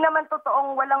 Hindi naman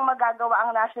totoong walang magagawa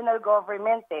ang national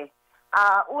government, eh.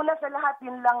 Una sa lahat,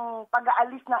 yun lang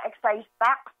pag-aalis ng excise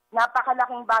tax.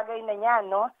 Napakalaking bagay na yan,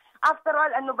 no? After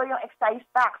all, ano ba yung excise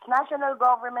tax? National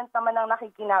government naman ang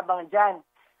nakikinabang dyan.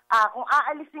 Kung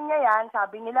aalisin niya yan,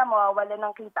 sabi nila mawawala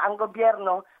ng kita ang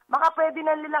gobyerno, baka pwede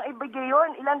na nilang ibigay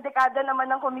yun. Ilang dekada naman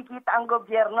ang kumikita ang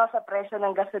gobyerno sa presyo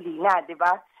ng gasolina, di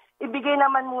ba? Ibigay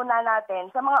naman muna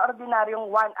natin sa mga ordinaryong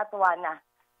one at one na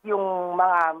yung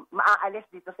mga maaalis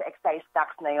dito sa excise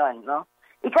tax na yon, no?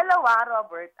 Ikalawa,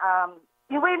 Robert,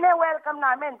 welcome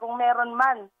namin kung meron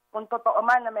man, kung totoo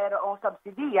man na merong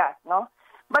subsidiya, no?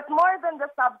 But more than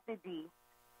the subsidy,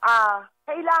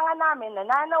 kailangan namin,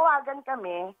 nananawagan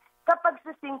kami sa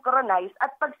pagsisynchronize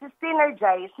at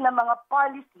pagsisynergize ng mga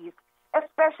policies,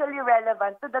 especially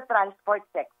relevant to the transport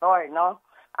sector, no?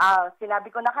 Sinabi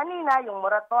ko na kanina, yung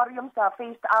moratorium sa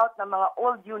phase out ng mga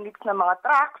old units ng mga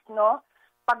trucks, no?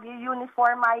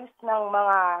 Pag-uniformize ng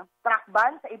mga truck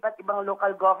ban sa iba't ibang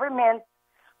local government,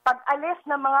 pag-alis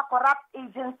ng mga corrupt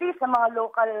agencies sa mga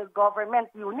local government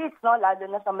units, no, lalo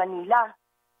na sa Manila.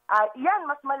 Yan,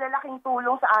 mas malalaking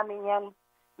tulong sa amin yan.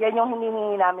 Yan yung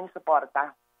hinihingi namin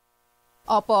suporta.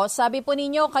 Opo, sabi po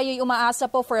ninyo, kayo'y umaasa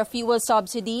po for a fuel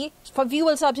subsidy. For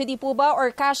fuel subsidy po ba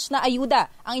or cash na ayuda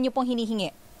ang inyo pong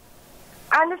hinihingi?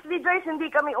 Honestly, Joyce, hindi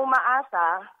kami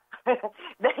umaasa.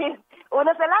 Dahil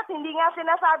una sa lahat, hindi nga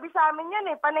sinasabi sa amin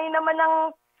yan eh. Panay naman ang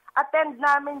attend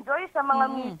namin, Joyce, sa mga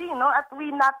meeting, no? At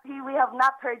we have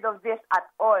not heard of this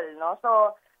at all, no?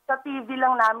 So sa TV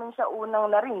lang namin siya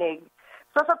unang narinig.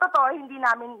 So sa totoo, hindi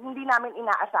namin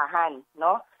inaasahan,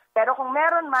 no? Pero kung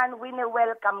meron man,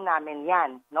 wini-welcome namin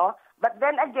 'yan, no? But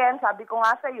then again, sabi ko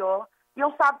nga sa iyo,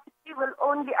 yung subsidy will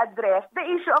only address the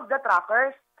issue of the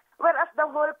truckers, whereas the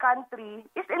whole country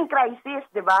is in crisis,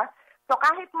 'di ba? So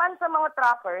kahit man sa mga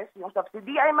truckers, yung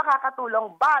subsidy ay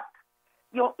makakatulong, but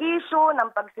yung issue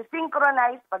ng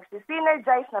pagsisynchronize,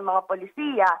 pagsisynergize ng mga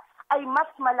polisiya ay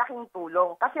mas malaking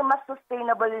tulong kasi mas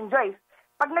sustainable yun, Joyce.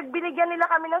 Pag nagbinigyan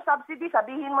nila kami ng subsidy,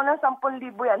 sabihin mo ng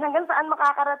 10,000 yan, hanggang saan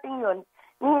makakarating yun?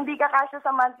 Hindi ka kasya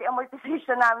sa monthly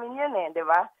amortization namin yun di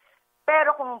ba?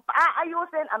 Pero kung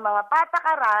aayusin ang mga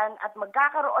patakaran at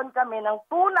magkakaroon kami ng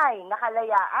tunay na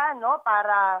kalayaan, no,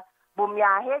 para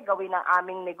bumiyahe, gawin ang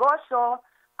aming negosyo,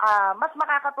 mas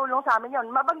makakatulong sa amin yun.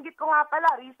 Mabanggit ko nga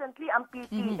pala, recently, ang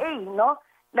PTA, no?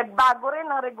 Nagbago rin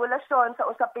ng regulasyon sa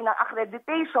usapin ng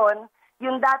accreditation.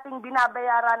 Yung dating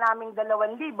binabayaran naming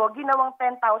 2,000, ginawang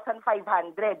 10,500.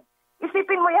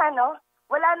 Isipin mo yan, no?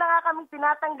 Wala na nga kaming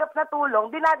tinatanggap na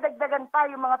tulong, dinadagdagan pa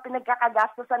yung mga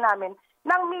pinagkakagastusan namin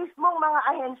ng mismong mga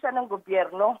ahensya ng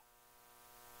gobyerno.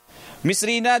 Miss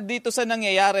Rina, dito sa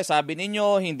nangyayari, sabi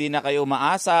ninyo, hindi na kayo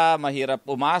umaasa, mahirap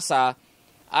umasa.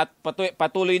 At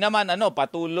patuloy naman,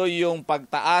 patuloy yung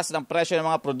pagtaas ng presyo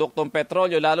ng mga produktong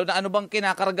petrolyo, lalo na ano bang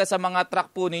kinakarga sa mga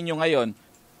truck po ninyo ngayon?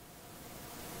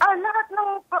 Lahat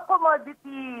ng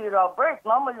commodity, Robert,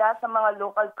 no, mula sa mga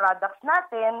local products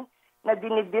natin na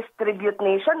dinidistribute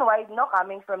nationwide, no,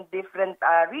 coming from different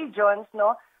regions,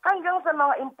 no, hanggang sa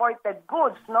mga imported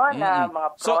goods, no, na mga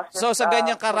processed. So sa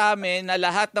ganyang karami na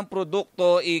lahat ng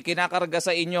produkto ikinakarga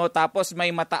sa inyo tapos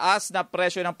may mataas na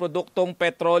presyo ng produktong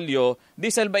petrolyo,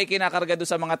 diesel ba ikinakarga doon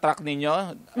sa mga truck ninyo?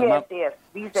 Yes.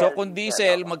 Diesel. So kung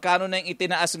diesel, magkano na yung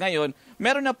itinaas ngayon?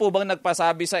 Meron na po bang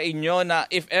nagpasabi sa inyo na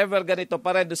if ever ganito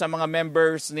pa rin doon sa mga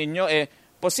members ninyo,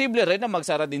 posible rin na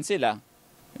magsara din sila?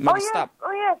 Mag-stop?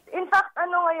 Oh yes. In fact,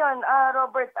 ngayon,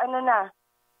 Robert,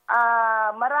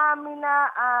 marami na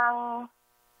ang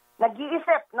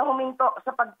nag-iisip na huminto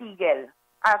sa pagtigil,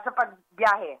 sa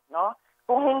pagbiyahe, no?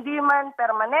 Kung hindi man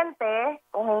permanente,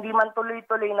 kung hindi man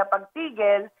tuloy-tuloy na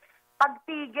pagtigil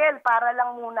para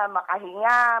lang muna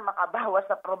makahinga, makabawas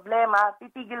sa problema,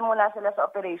 titigil muna sila sa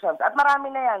operations. At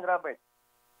marami na yan, Robert.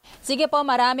 Sige po,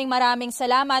 maraming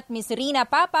salamat, Ms. Rina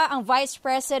Papa, ang Vice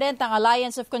President ng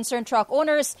Alliance of Concerned Truck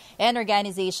Owners and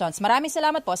Organizations. Maraming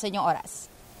salamat po sa inyong oras.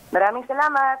 Maraming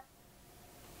salamat.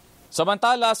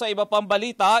 Samantala, sa iba pang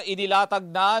balita, inilatag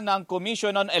na ng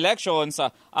Commission on Elections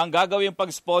ang gagawing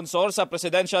pag-sponsor sa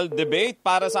presidential debate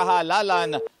para sa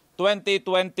halalan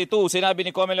 2022. Sinabi ni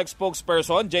COMELEC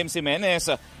spokesperson James Jimenez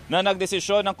na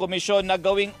nagdesisyon ng komisyon na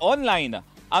gawing online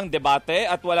ang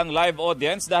debate at walang live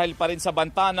audience dahil pa rin sa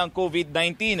banta ng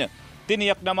COVID-19.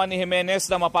 Tiniyak naman ni Jimenez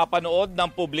na mapapanood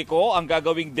ng publiko ang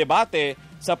gagawing debate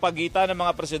sa pagitan ng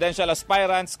mga presidential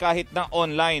aspirants kahit na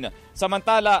online.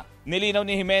 Samantala, nilinaw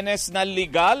ni Jimenez na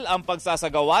legal ang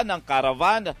pagsasagawa ng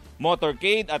caravan,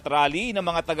 motorcade at rally ng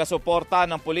mga taga-suporta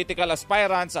ng political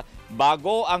aspirants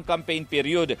bago ang campaign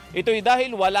period. Ito'y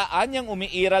dahil wala anyang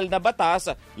umiiral na batas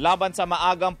laban sa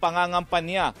maagang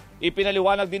pangangampanya.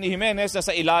 Ipinaliwanag din ni Jimenez na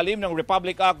sa ilalim ng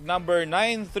Republic Act No.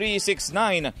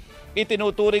 9369,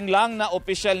 itinuturing lang na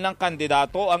opisyal ng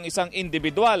kandidato ang isang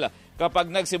individual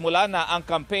kapag nagsimula na ang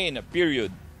campaign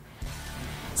period.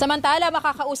 Samantala,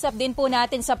 makakausap din po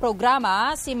natin sa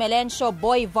programa si Melencio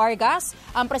Boy Vargas,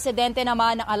 ang presidente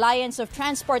naman ng Alliance of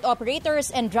Transport Operators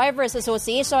and Drivers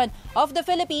Association of the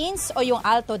Philippines o yung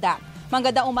ALTO-DAP.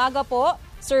 Magandang umaga po,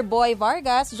 Sir Boy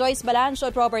Vargas, Joyce Balancio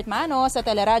at Robert Mano sa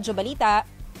Teleradyo Balita.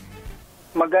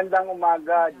 Magandang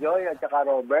umaga, Joy at saka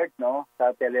Robert, no,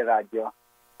 sa Teleradyo.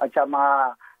 At sa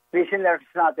mga listeners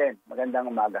natin,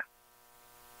 magandang umaga.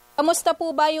 Kamusta po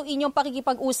ba yung inyong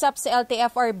pakikipag-usap sa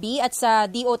LTFRB at sa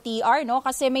DOTR, no?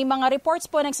 Kasi may mga reports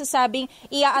po nagsasabing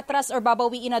iaatras or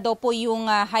babawiin na daw po yung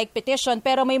hike petition,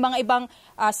 pero may mga ibang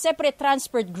separate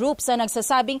transport groups na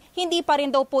nagsasabing hindi pa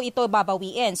rin daw po ito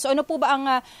babawiin. So ano po ba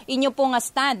ang inyong pong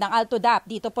stand ng AltoDAP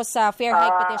dito po sa fair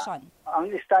hike petition?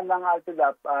 Ang stand ng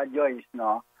AltoDAP, Joyce,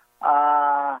 no?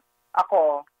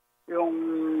 Ako, yung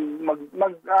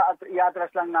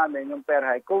i-atras lang namin yung fair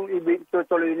hike kung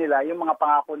itutuloy nila yung mga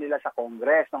pangako nila sa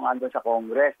Congress, nung andun sa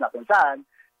Congress na kung saan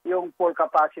yung full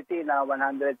capacity na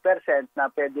 100% na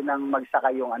pwede nang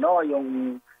magsaka yung yung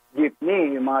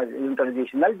jeepney, yung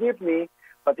traditional jeepney,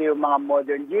 pati yung mga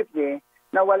modern jeepney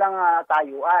na walang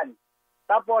tayuan.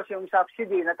 Tapos yung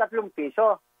subsidy na 3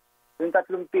 piso. Yung 3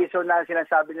 piso na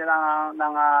sinasabi nila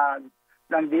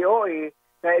ng DOE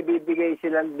na ibibigay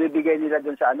nila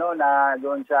doon sa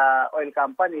doon sa oil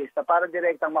companies na para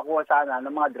direktang makuha sana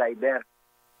ng mga driver.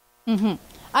 Mm-hmm.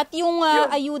 At yung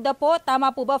ayuda po,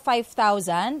 tama po ba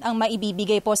 5,000 ang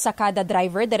maibibigay po sa kada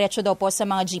driver? Diretso daw po sa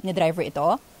mga jeepney driver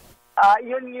ito?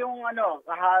 Yun yung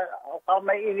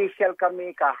may initial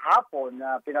kami kahapon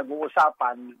na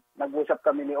pinag-uusapan, nag-usap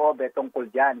kami ni Obe tungkol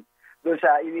diyan. Doon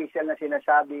sa initial na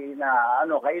sinasabi na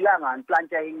kailangan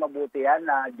planchahing mabuti yan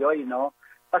na Joy, no?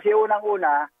 Kasi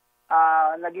unang-una,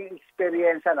 naging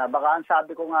experience na. Baka ang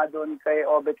sabi ko nga doon kay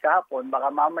Obet kahapon, baka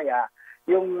mamaya,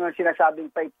 yung sinasabing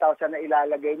 5,000 na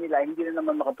ilalagay nila, hindi na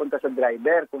naman makapunta sa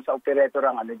driver. Kung sa operator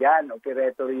ang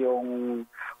operator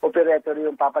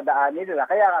yung papadaanin nila.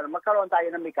 Kaya magkaroon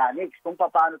tayo ng mechanics kung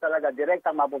paano talaga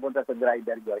direktang mapupunta sa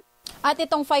driver, Joy. At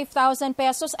itong 5,000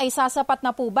 pesos ay sasapat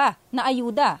na po ba na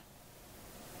ayuda?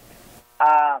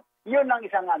 Yun ang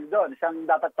isang isang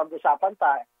dapat pag-usapan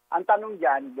pa. Ang tanong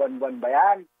dyan, buwan-buwan ba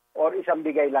yan? Or isang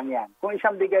bigay lang yan? Kung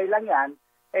isang bigay lang yan,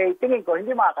 tingin ko,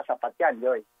 hindi makakasapat yan,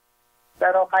 Joy.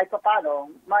 Pero kahit pa paano,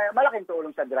 malaking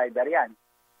tulong sa driver yan.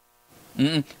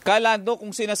 Kalando,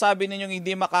 kung sinasabi ninyong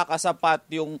hindi makakasapat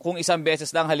yung kung isang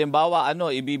beses lang, halimbawa,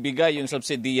 ibibigay yung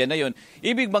subsidiya na yun,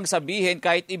 ibig bang sabihin,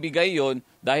 kahit ibigay yun,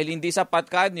 dahil hindi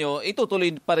sapat kanyo,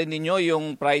 itutuloy pa rin ninyo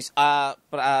yung price,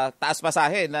 taas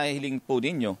pasahe na hiling po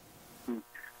ninyo?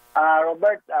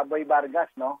 Robert, Boy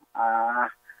Vargas, no?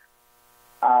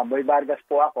 Boy Vargas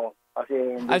po ako. Kasi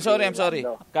I'm sorry.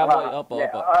 Kaboy, opo.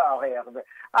 Okay.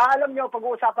 Alam nyo,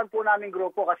 pag-uusapan po namin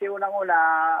grupo kasi unang-una,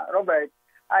 Robert,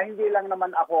 hindi lang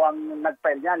naman ako ang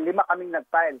nag-file niyan. 5 kaming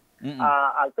nag-file.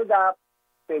 AltoDAP,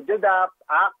 PedioDAP,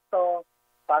 ACTO,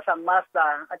 Pasang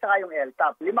Mazda, at saka yung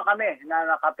LTAP. 5 kami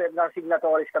na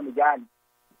signatories kami dyan.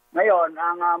 Ngayon,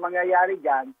 ang mangyayari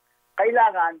dyan,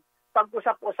 kailangan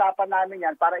pag-usap-usapan namin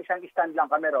yan para isang stand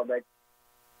lang kami, Robert.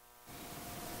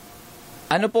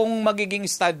 Ano pong magiging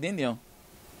stand ninyo?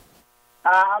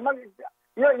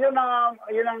 Yun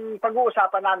ang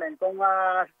pag-uusapan namin. Kung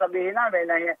sasabihin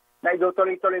namin na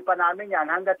idutuloy-tuloy pa namin yan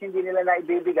hanggat hindi nila na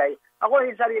ibibigay. Ako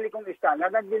yung sarili kong stand,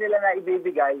 hanggat hindi nila na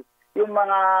ibibigay yung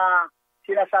mga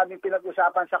sinasabing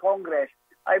pinag-usapan sa Congress,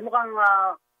 ay mukhang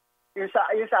yung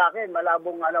sa akin,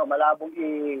 malabong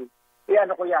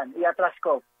i-atras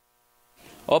ko.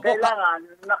 Opo, kailangan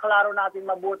naklaro natin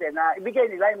mabuti na ibigay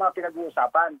nila yung mga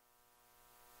pinag-uusapan.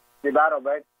 Diba,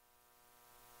 Robert?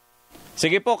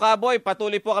 Sige po, Kaboy,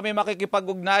 patuloy po kami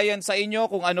makikipag-ugnayan sa inyo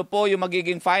kung ano po yung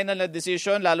magiging final na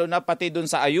decision, lalo na pati dun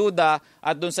sa ayuda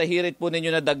at dun sa hirit po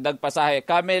ninyo na dagdag pasahe.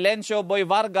 Camelencio Boy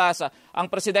Vargas, ang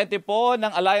presidente po ng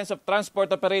Alliance of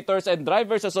Transport Operators and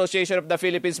Drivers Association of the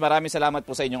Philippines. Maraming salamat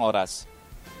po sa inyong oras.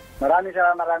 Maraming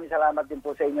salamat din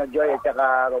po sa inyo, Joy, at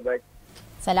saka Robert.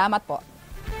 Salamat po.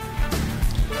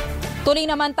 Tuloy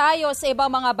naman tayo sa ibang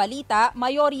mga balita.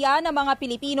 Mayorya ng mga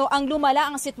Pilipino ang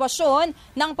lumala ang sitwasyon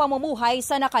ng pamumuhay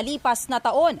sa nakalipas na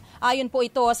taon. Ayon po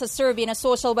ito sa survey ng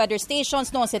social weather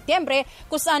stations noong Setyembre,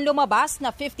 kung saan lumabas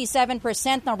na 57%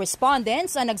 ng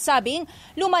respondents ang nagsabing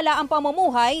lumala ang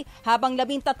pamumuhay, habang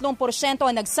 13%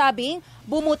 ang nagsabing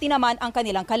bumuti naman ang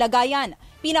kanilang kalagayan.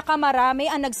 Pinakamarami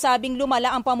ang nagsabing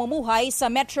lumala ang pamumuhay sa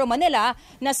Metro Manila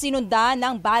na sinundan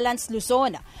ng Balance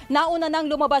Luzon. Nauna nang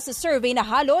lumabas sa survey na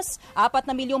halos 4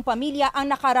 na milyong pamilya ang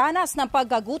nakaranas ng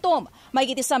pagkagutom,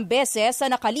 mahigit 1 beses sa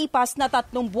nakalipas na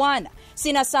 3 buwan.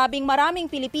 Sinasabing maraming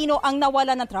Pilipino ang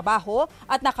nawalan ng trabaho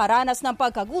at nakaranas ng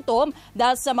pagkagutom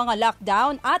dahil sa mga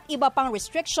lockdown at iba pang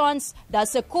restrictions dahil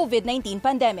sa COVID-19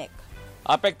 pandemic.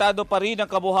 Apektado pa rin ang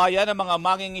kabuhayan ng mga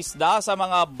mangingisda sa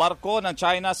mga barko ng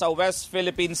China sa West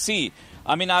Philippine Sea.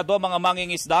 Aminado ang mga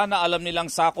mangingisda na alam nilang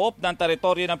sakop ng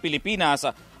teritoryo ng Pilipinas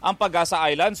ang Pag-asa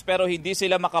Islands, pero hindi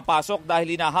sila makapasok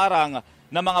dahil hinaharang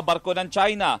ng mga barko ng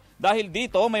China. Dahil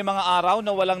dito may mga araw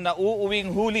na walang nauuwing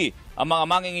huli ang mga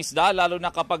mangingisda, lalo na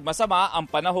kapag masama ang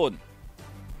panahon.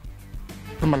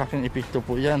 Malaking epekto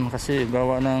po yan kasi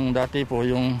gawa ng dati po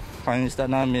yung pangingisda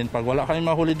namin. Pag wala kami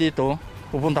mahuli dito,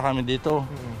 pupunta kami dito.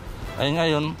 Ay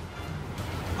ngayon,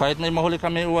 kahit may mahuli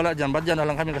kami wala dyan, ba't dyan na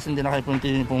lang kami kasi hindi na kayo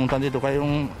pumunta dito. Kaya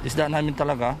yung isda namin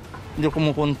talaga, hindi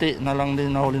kumukunti na lang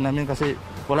din nahuli namin kasi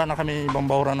wala na kami ibang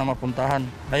bahura na mapuntahan.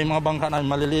 Ay yung mga bangka namin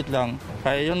maliliit lang.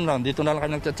 Kaya yun lang, dito na lang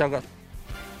kami nagtsatsaga.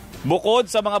 Bukod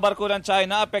sa mga barko ng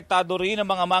China, apektado rin ang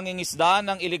mga mangingisda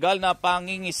ng iligal na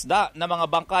pangingisda ng mga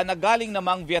bangka na galing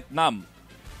namang Vietnam.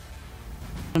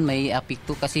 May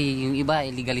apekto kasi yung iba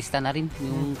illegalista na rin.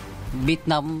 Yung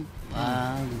Vietnam,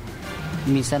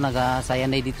 minsan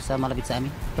nag-sayanay dito sa malapit sa amin.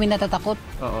 Kami natatakot.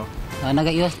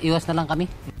 Nag-iwas na lang kami.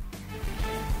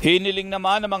 Hiniling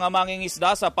naman ng mga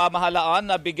mangingisda sa pamahalaan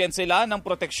na bigyan sila ng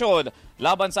proteksyon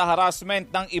laban sa harassment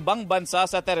ng ibang bansa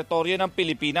sa teritoryo ng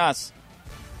Pilipinas.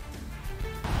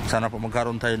 Sana po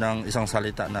magkaroon tayo ng isang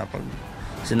salita na pag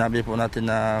sinabi po natin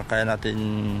na kaya natin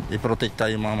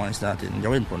i-protect yung mga isda natin,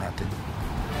 gawin po natin.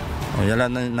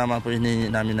 Yan naman po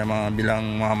hinihingi namin na mga bilang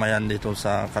mamamayan dito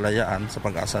sa Kalayaan sa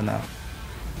Pag-asa na.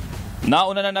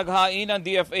 Nauna na naghain ang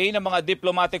DFA ng mga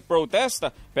diplomatic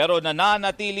protest pero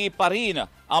nananatili pa rin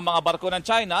ang mga barko ng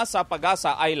China sa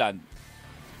Pag-asa Island.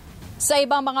 Sa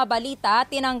ibang mga balita,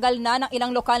 tinanggal na ng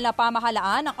ilang lokal na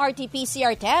pamahalaan ang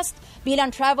RT-PCR test bilang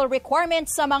travel requirement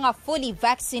sa mga fully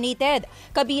vaccinated.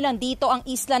 Kabilang dito ang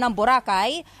isla ng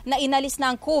Boracay na inalis na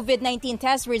ang COVID-19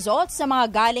 test results sa mga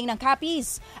galing ng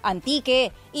Capiz, Antique,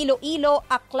 Iloilo,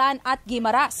 Aklan at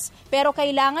Guimaras. Pero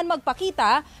kailangan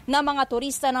magpakita ng mga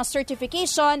turista ng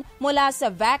certification mula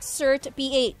sa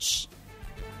VaxCert-PH.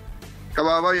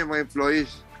 Kawawa yung mga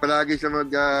employees. Palagi sa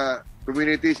mga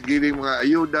communities giving mga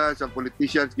ayuda, some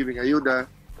politicians giving ayuda.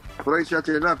 Pero it's not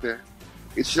enough.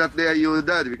 It's not the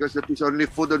ayuda because that is only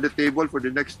food on the table for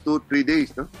the next 2-3 days.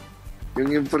 No?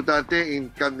 Yung importante,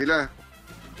 income nila.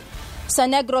 Sa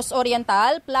Negros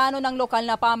Oriental, plano ng lokal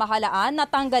na pamahalaan na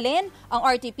tanggalin ang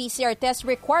RT-PCR test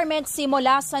requirement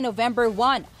simula sa November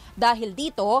 1. Dahil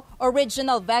dito,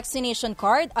 original vaccination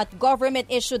card at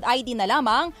government-issued ID na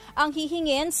lamang ang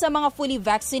hihingin sa mga fully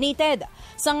vaccinated.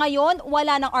 Sa ngayon,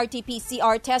 wala ng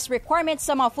RT-PCR test requirement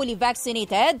sa mga fully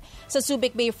vaccinated sa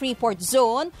Subic Bay Freeport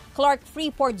Zone, Clark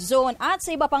Freeport Zone at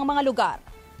sa iba pang mga lugar.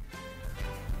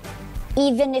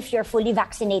 Even if you're fully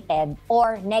vaccinated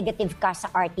or negative ka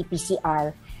sa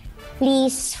RT-PCR,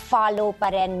 please follow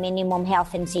pa rin minimum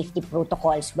health and safety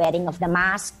protocols, wearing of the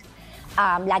mask,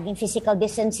 laging physical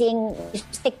distancing,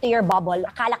 stick to your bubble.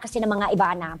 Akala kasi ng mga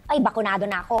iba na, ay bakunado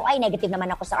na ako, ay negative naman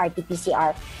ako sa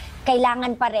RT-PCR.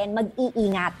 Kailangan pa rin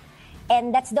mag-iingat.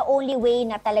 And that's the only way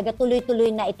na talaga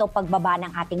tuloy-tuloy na ito pagbaba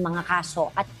ng ating mga kaso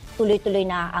at tuloy-tuloy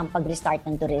na ang pag-restart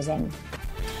ng tourism.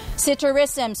 Si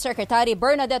Tourism Secretary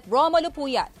Bernadette Romulo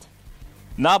Puyat.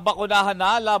 Nabakunahan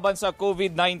na laban sa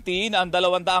COVID-19 ang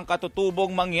 200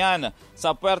 katutubong mangyan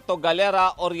sa Puerto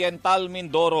Galera, Oriental,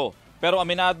 Mindoro. Pero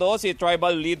aminado si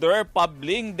tribal leader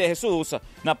Pabling de Jesus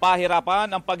na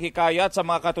pahirapan ang paghikayat sa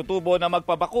mga katutubo na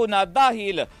magpabakuna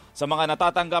dahil sa mga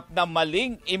natatanggap na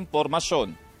maling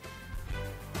impormasyon.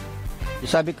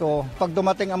 Sabi ko, pag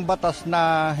dumating ang batas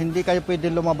na hindi kayo pwede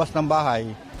lumabas ng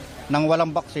bahay nang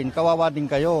walang baksin, kawawa din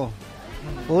kayo.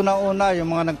 Una-una,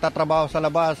 yung mga nagtatrabaho sa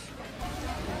labas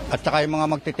at saka yung mga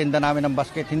magtitinda namin ng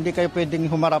basket, hindi kayo pwedeng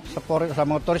humarap sa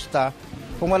mga turista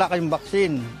kung wala kayong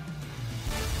baksin.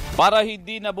 Para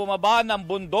hindi na bumaba ng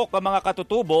bundok ang mga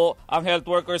katutubo, ang health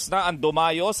workers na ang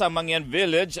dumayo sa Mangyan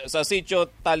Village sa Sitio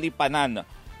Talipanan.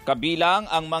 Kabilang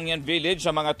ang Mangyan Village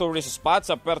sa mga tourist spots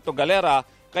sa Puerto Galera,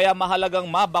 kaya mahalagang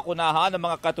mabakunahan ang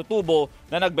mga katutubo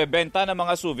na nagbebenta ng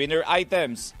mga souvenir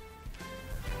items.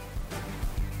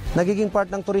 Nagiging part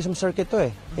ng tourism circuit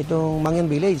to itong Mangyan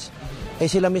Village.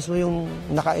 Sila mismo yung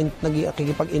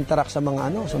nakikipag-interact sa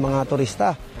mga sa mga turista.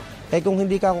 Kung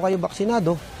hindi kayo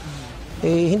baksinado,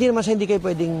 hindi naman sa hindi kayo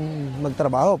pwedeng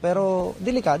magtrabaho, pero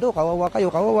delikado, kawawa kayo,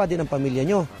 kawawa din ang pamilya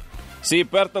nyo. Si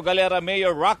Puerto Galera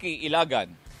Mayor Rocky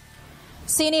Ilagan.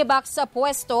 Sinibak sa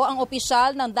pwesto ang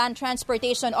opisyal ng Dan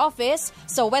Transportation Office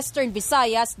sa Western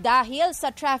Visayas dahil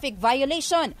sa traffic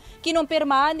violation.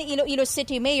 Kinumpirma ni Iloilo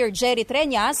City Mayor Jerry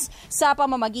Treñas sa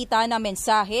pamamagitan ng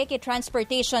mensahe kay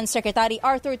Transportation Secretary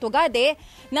Arthur Tugade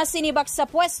na sinibak sa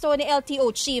pwesto ni LTO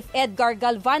Chief Edgar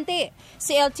Galvante.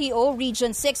 Si LTO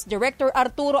Region 6 Director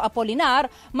Arturo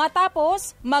Apolinar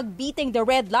matapos magbeating the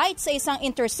red light sa isang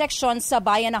intersection sa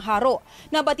Bayan ng Haro.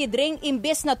 Nabatid ring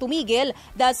imbes na tumigil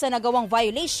dahil sa nagawang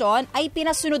violation ay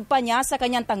pinasunod pa niya sa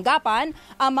kanyang tanggapan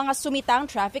ang mga sumitang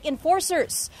traffic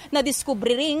enforcers.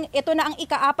 Nadiskubre ring ito na ang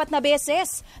ika-4 na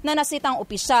beses na nasitang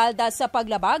opisyal dahil sa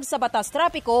paglabag sa batas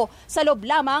trapiko sa loob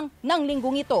lamang ng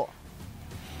linggong ito.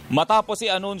 Matapos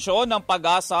i-anunsyo ng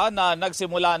Pag-asa na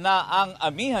nagsimula na ang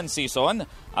amihan season,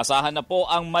 asahan na po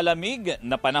ang malamig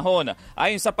na panahon.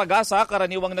 Ayon sa Pag-asa,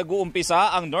 karaniwang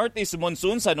nag-uumpisa ang northeast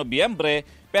monsoon sa Nobyembre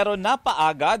pero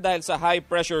napaaga dahil sa high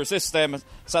pressure system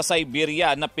sa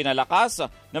Siberia na pinalakas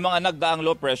ng mga nagdaang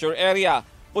low pressure area.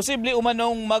 Posible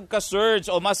umanong magka-surge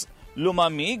o mas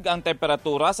lumamig ang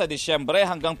temperatura sa Disyembre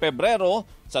hanggang Pebrero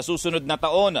sa susunod na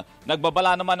taon.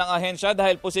 Nagbabala naman ang ahensya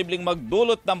dahil posibleng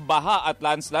magdulot ng baha at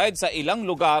landslide sa ilang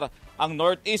lugar ang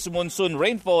northeast monsoon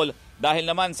rainfall dahil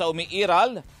naman sa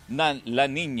umiiral na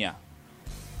La Niña.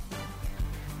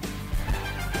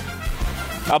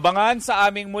 Abangan sa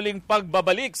aming muling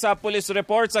pagbabalik sa police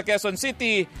report sa Quezon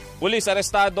City, pulis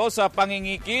arestado sa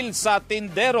pangingikil sa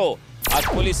tindero. At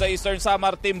pulis sa Eastern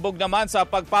Samar timbog naman sa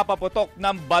pagpapaputok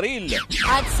ng baril.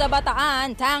 At sa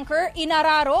Bataan, tanker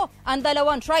inararo ang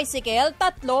 2 tricycle,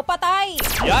 3 patay.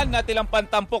 Yan at ilang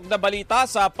pantampok na balita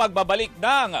sa pagbabalik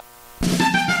ng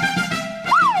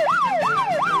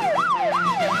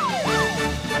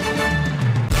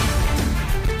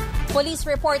Police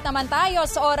report naman tayo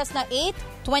sa oras na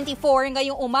 8:24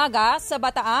 ngayong umaga. Sa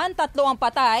Bataan, 3 ang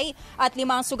patay at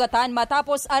 5 ang sugatan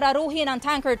matapos araruhin ng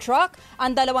tanker truck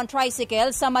ang 2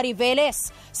 tricycle sa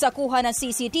Mariveles. Sa kuha ng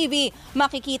CCTV,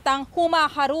 makikitang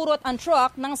humaharurot ang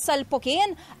truck nang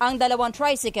salpukin ang 2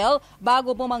 tricycle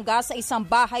bago bumangga sa isang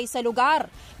bahay sa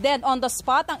lugar. Dead on the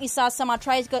spot ang isa sa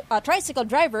mga tricycle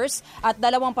drivers at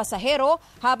 2 pasahero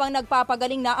habang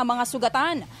nagpapagaling na ang mga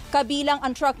sugatan. Kabilang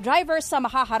ang truck driver sa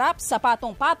mahaharap sa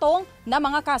patong-patong na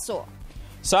mga kaso.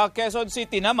 Sa Quezon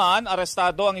City naman,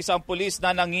 arestado ang isang pulis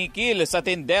na nangikil sa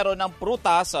tindero ng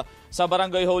prutas sa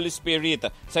Barangay Holy Spirit.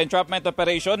 Sa entrapment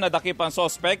operation, nadakip ang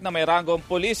suspect na may ranggong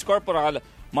police corporal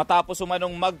matapos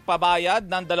umanong magpabayad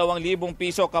ng 2,000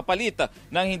 piso kapalit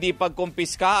ng hindi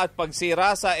pagkumpiska at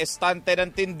pagsira sa estante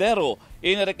ng tindero.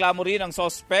 Inireklamo rin ang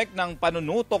suspect ng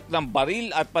panunutok ng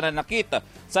baril at pananakit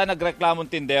sa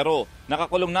nagreklamong tindero.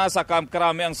 Nakakulong na sa Camp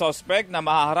Crame ang suspect na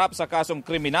mahaharap sa kasong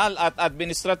kriminal at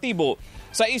administratibo.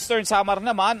 Sa Eastern Samar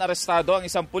naman, arestado ang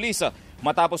isang pulis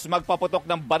matapos magpaputok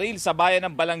ng baril sa bayan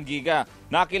ng Balangiga.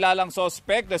 Nakilalang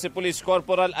suspect na si Police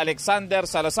Corporal Alexander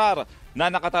Salazar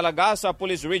na nakatalaga sa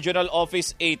Police Regional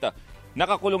Office 8.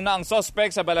 Nakakulong na ang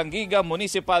suspect sa Balangiga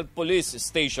Municipal Police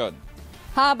Station.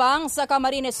 Habang sa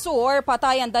Camarines Sur,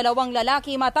 patay ang 2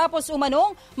 lalaki matapos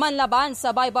umanong manlaban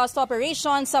sa buy-bust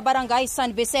operation sa Barangay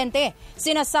San Vicente.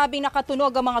 Sinasabing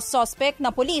nakatunog ang mga suspect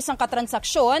na pulis ang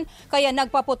katransaksyon kaya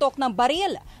nagpaputok ng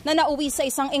baril na nauwi sa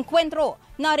isang enkwentro.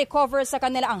 Na-recover sa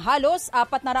kanila ang halos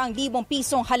 400,000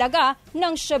 pisong halaga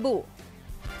ng shabu.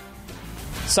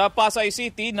 Sa Pasay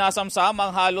City, nasamsam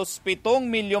ang halos 7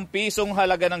 milyong pisong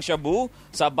halaga ng shabu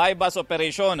sa buy-bust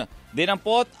operation.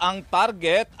 Dinampot ang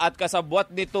target at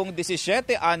kasabwat nitong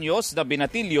 17 anyos na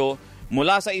binatilyo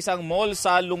mula sa isang mall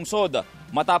sa lungsod.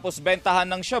 Matapos bentahan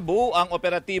ng shabu ang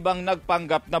operatibang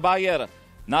nagpanggap na buyer.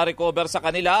 Na-recover sa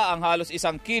kanila ang halos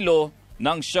 1 kilo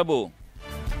ng shabu.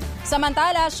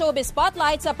 Samantala, showbiz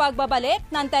spotlight sa pagbabalik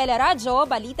ng Teleradyo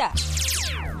Balita.